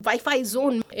 hospitals, Wi-Fi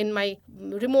zone in my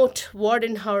remote ward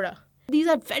in Howrah. These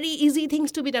are very easy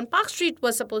things to be done. Park Street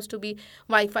was supposed to be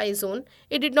Wi-Fi zone.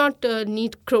 It did not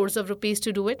need crores of rupees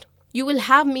to do it. You will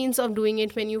have means of doing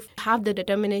it when you have the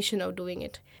determination of doing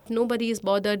it. Nobody is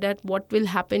bothered at what will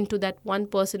happen to that one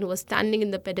person who was standing in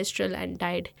the pedestal and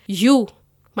died. You,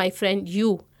 my friend,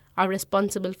 you are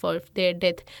responsible for their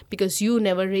death because you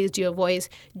never raised your voice.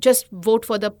 Just vote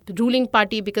for the ruling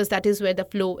party because that is where the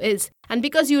flow is. And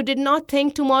because you did not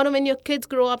think tomorrow when your kids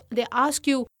grow up, they ask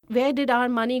you, where did our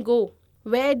money go?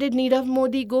 Where did Nirav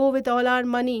Modi go with all our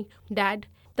money? Dad,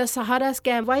 the Sahara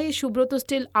scam, why is Shubroto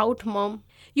still out, Mom?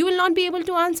 You will not be able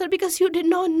to answer because you did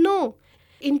not know.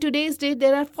 In today's day,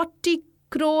 there are 40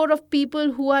 crore of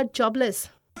people who are jobless.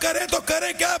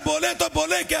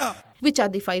 Which are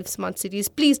the 5 smart cities?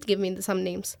 Please give me some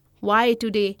names. Why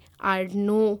today are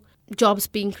no jobs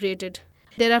being created?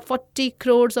 There are 40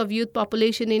 crores of youth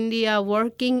population in India,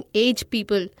 working age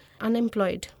people,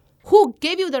 unemployed. Who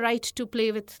gave you the right to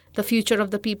play with the future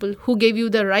of the people? Who gave you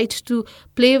the right to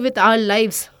play with our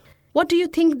lives? What do you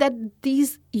think that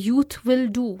these youth will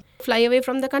do? Fly away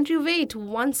from the country? Wait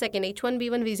 1 second.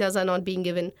 H1B1 visas are not being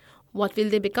given. What will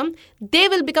they become? They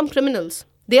will become criminals.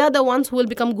 They are the ones who will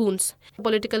become goons.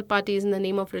 Political parties in the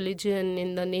name of religion,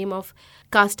 in the name of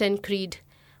caste and creed,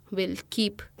 will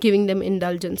keep giving them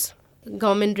indulgence.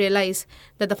 Government realize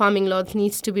that the farming laws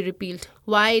needs to be repealed.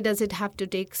 Why does it have to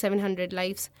take 700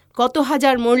 lives? Koto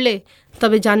hajar morle,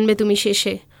 tabe janbe tumi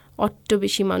sheshe, otto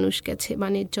beshi manush geche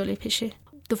baner jole feshe.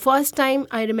 The first time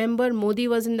I remember Modi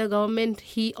was in the government,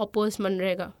 he opposed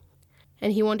Manrega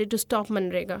and he wanted to stop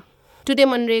Manrega. Today,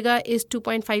 Manrega is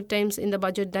 2.5 times in the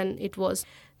budget than it was.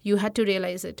 You had to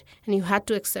realize it and you had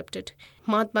to accept it.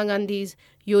 Mahatma Gandhi's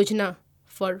Yojana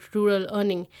for rural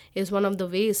earning is one of the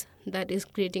ways that is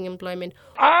creating employment.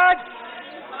 आज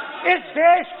इस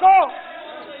देश को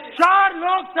 4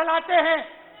 लोग चलाते हैं,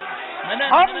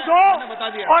 हम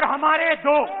 2 और हमारे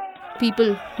 2. People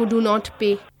who do not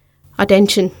pay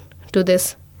attention to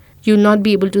this, you will not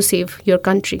be able to save your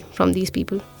country from these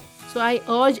people. So I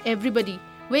urge everybody,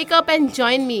 wake up and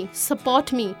join me,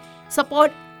 support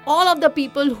all of the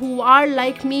people who are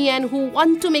like me and who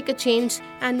want to make a change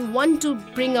and want to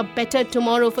bring a better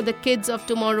tomorrow for the kids of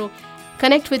tomorrow.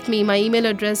 Connect with me. My email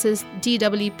address is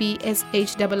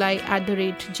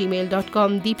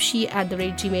dweepshii@gmail.com,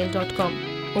 deepshi@gmail.com,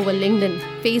 over LinkedIn,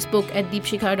 Facebook at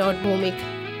deepshika.bhomik,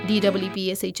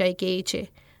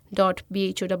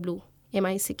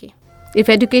 dweepshika.bhowmick. If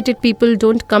educated people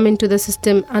don't come into the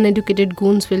system, uneducated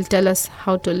goons will tell us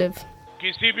how to live.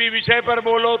 किसी भी विषय पर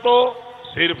बोलो तो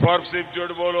सिर्फ और सिर्फ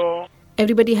झूठ बोलो.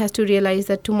 Everybody has to realize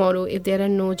that tomorrow, if there are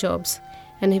no jobs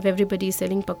and if everybody is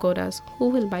selling pakoras, who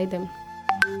will buy them?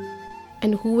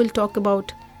 And who will talk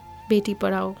about Beti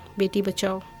Padhao, Beti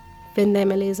Bachao, when the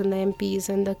MLAs and the MPs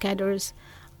and the cadres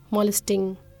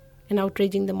molesting and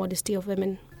outraging the modesty of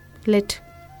women? Let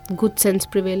good sense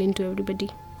prevail into everybody.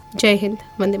 Jai Hind,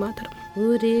 Vande Mataram.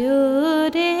 Ure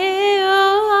ure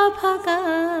o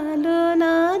bhagalo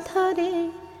na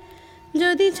dhare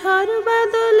যদি ঝড়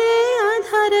বাদলে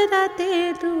আধার রাতে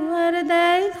দুয়ার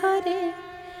দেয় ঘরে,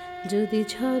 যদি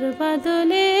ঝড়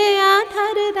বাদলে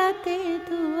আধার রাতে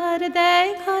দুয়ার দেয়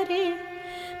ঘরে,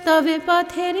 তবে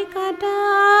পথের কাঁটা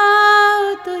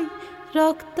তুই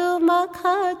রক্ত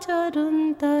মাখা চরণ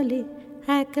তলে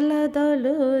একলা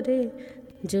দলরে,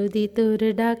 যদি তোর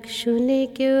ডাক শুনে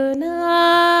কেউ না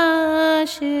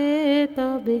আসে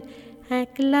তবে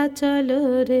একলা চলো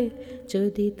রে,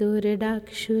 যদি তোর ডাক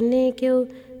শুনে কেউ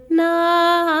না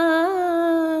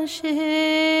আসে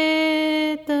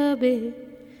তবে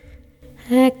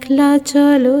একলা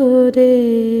চলো রে।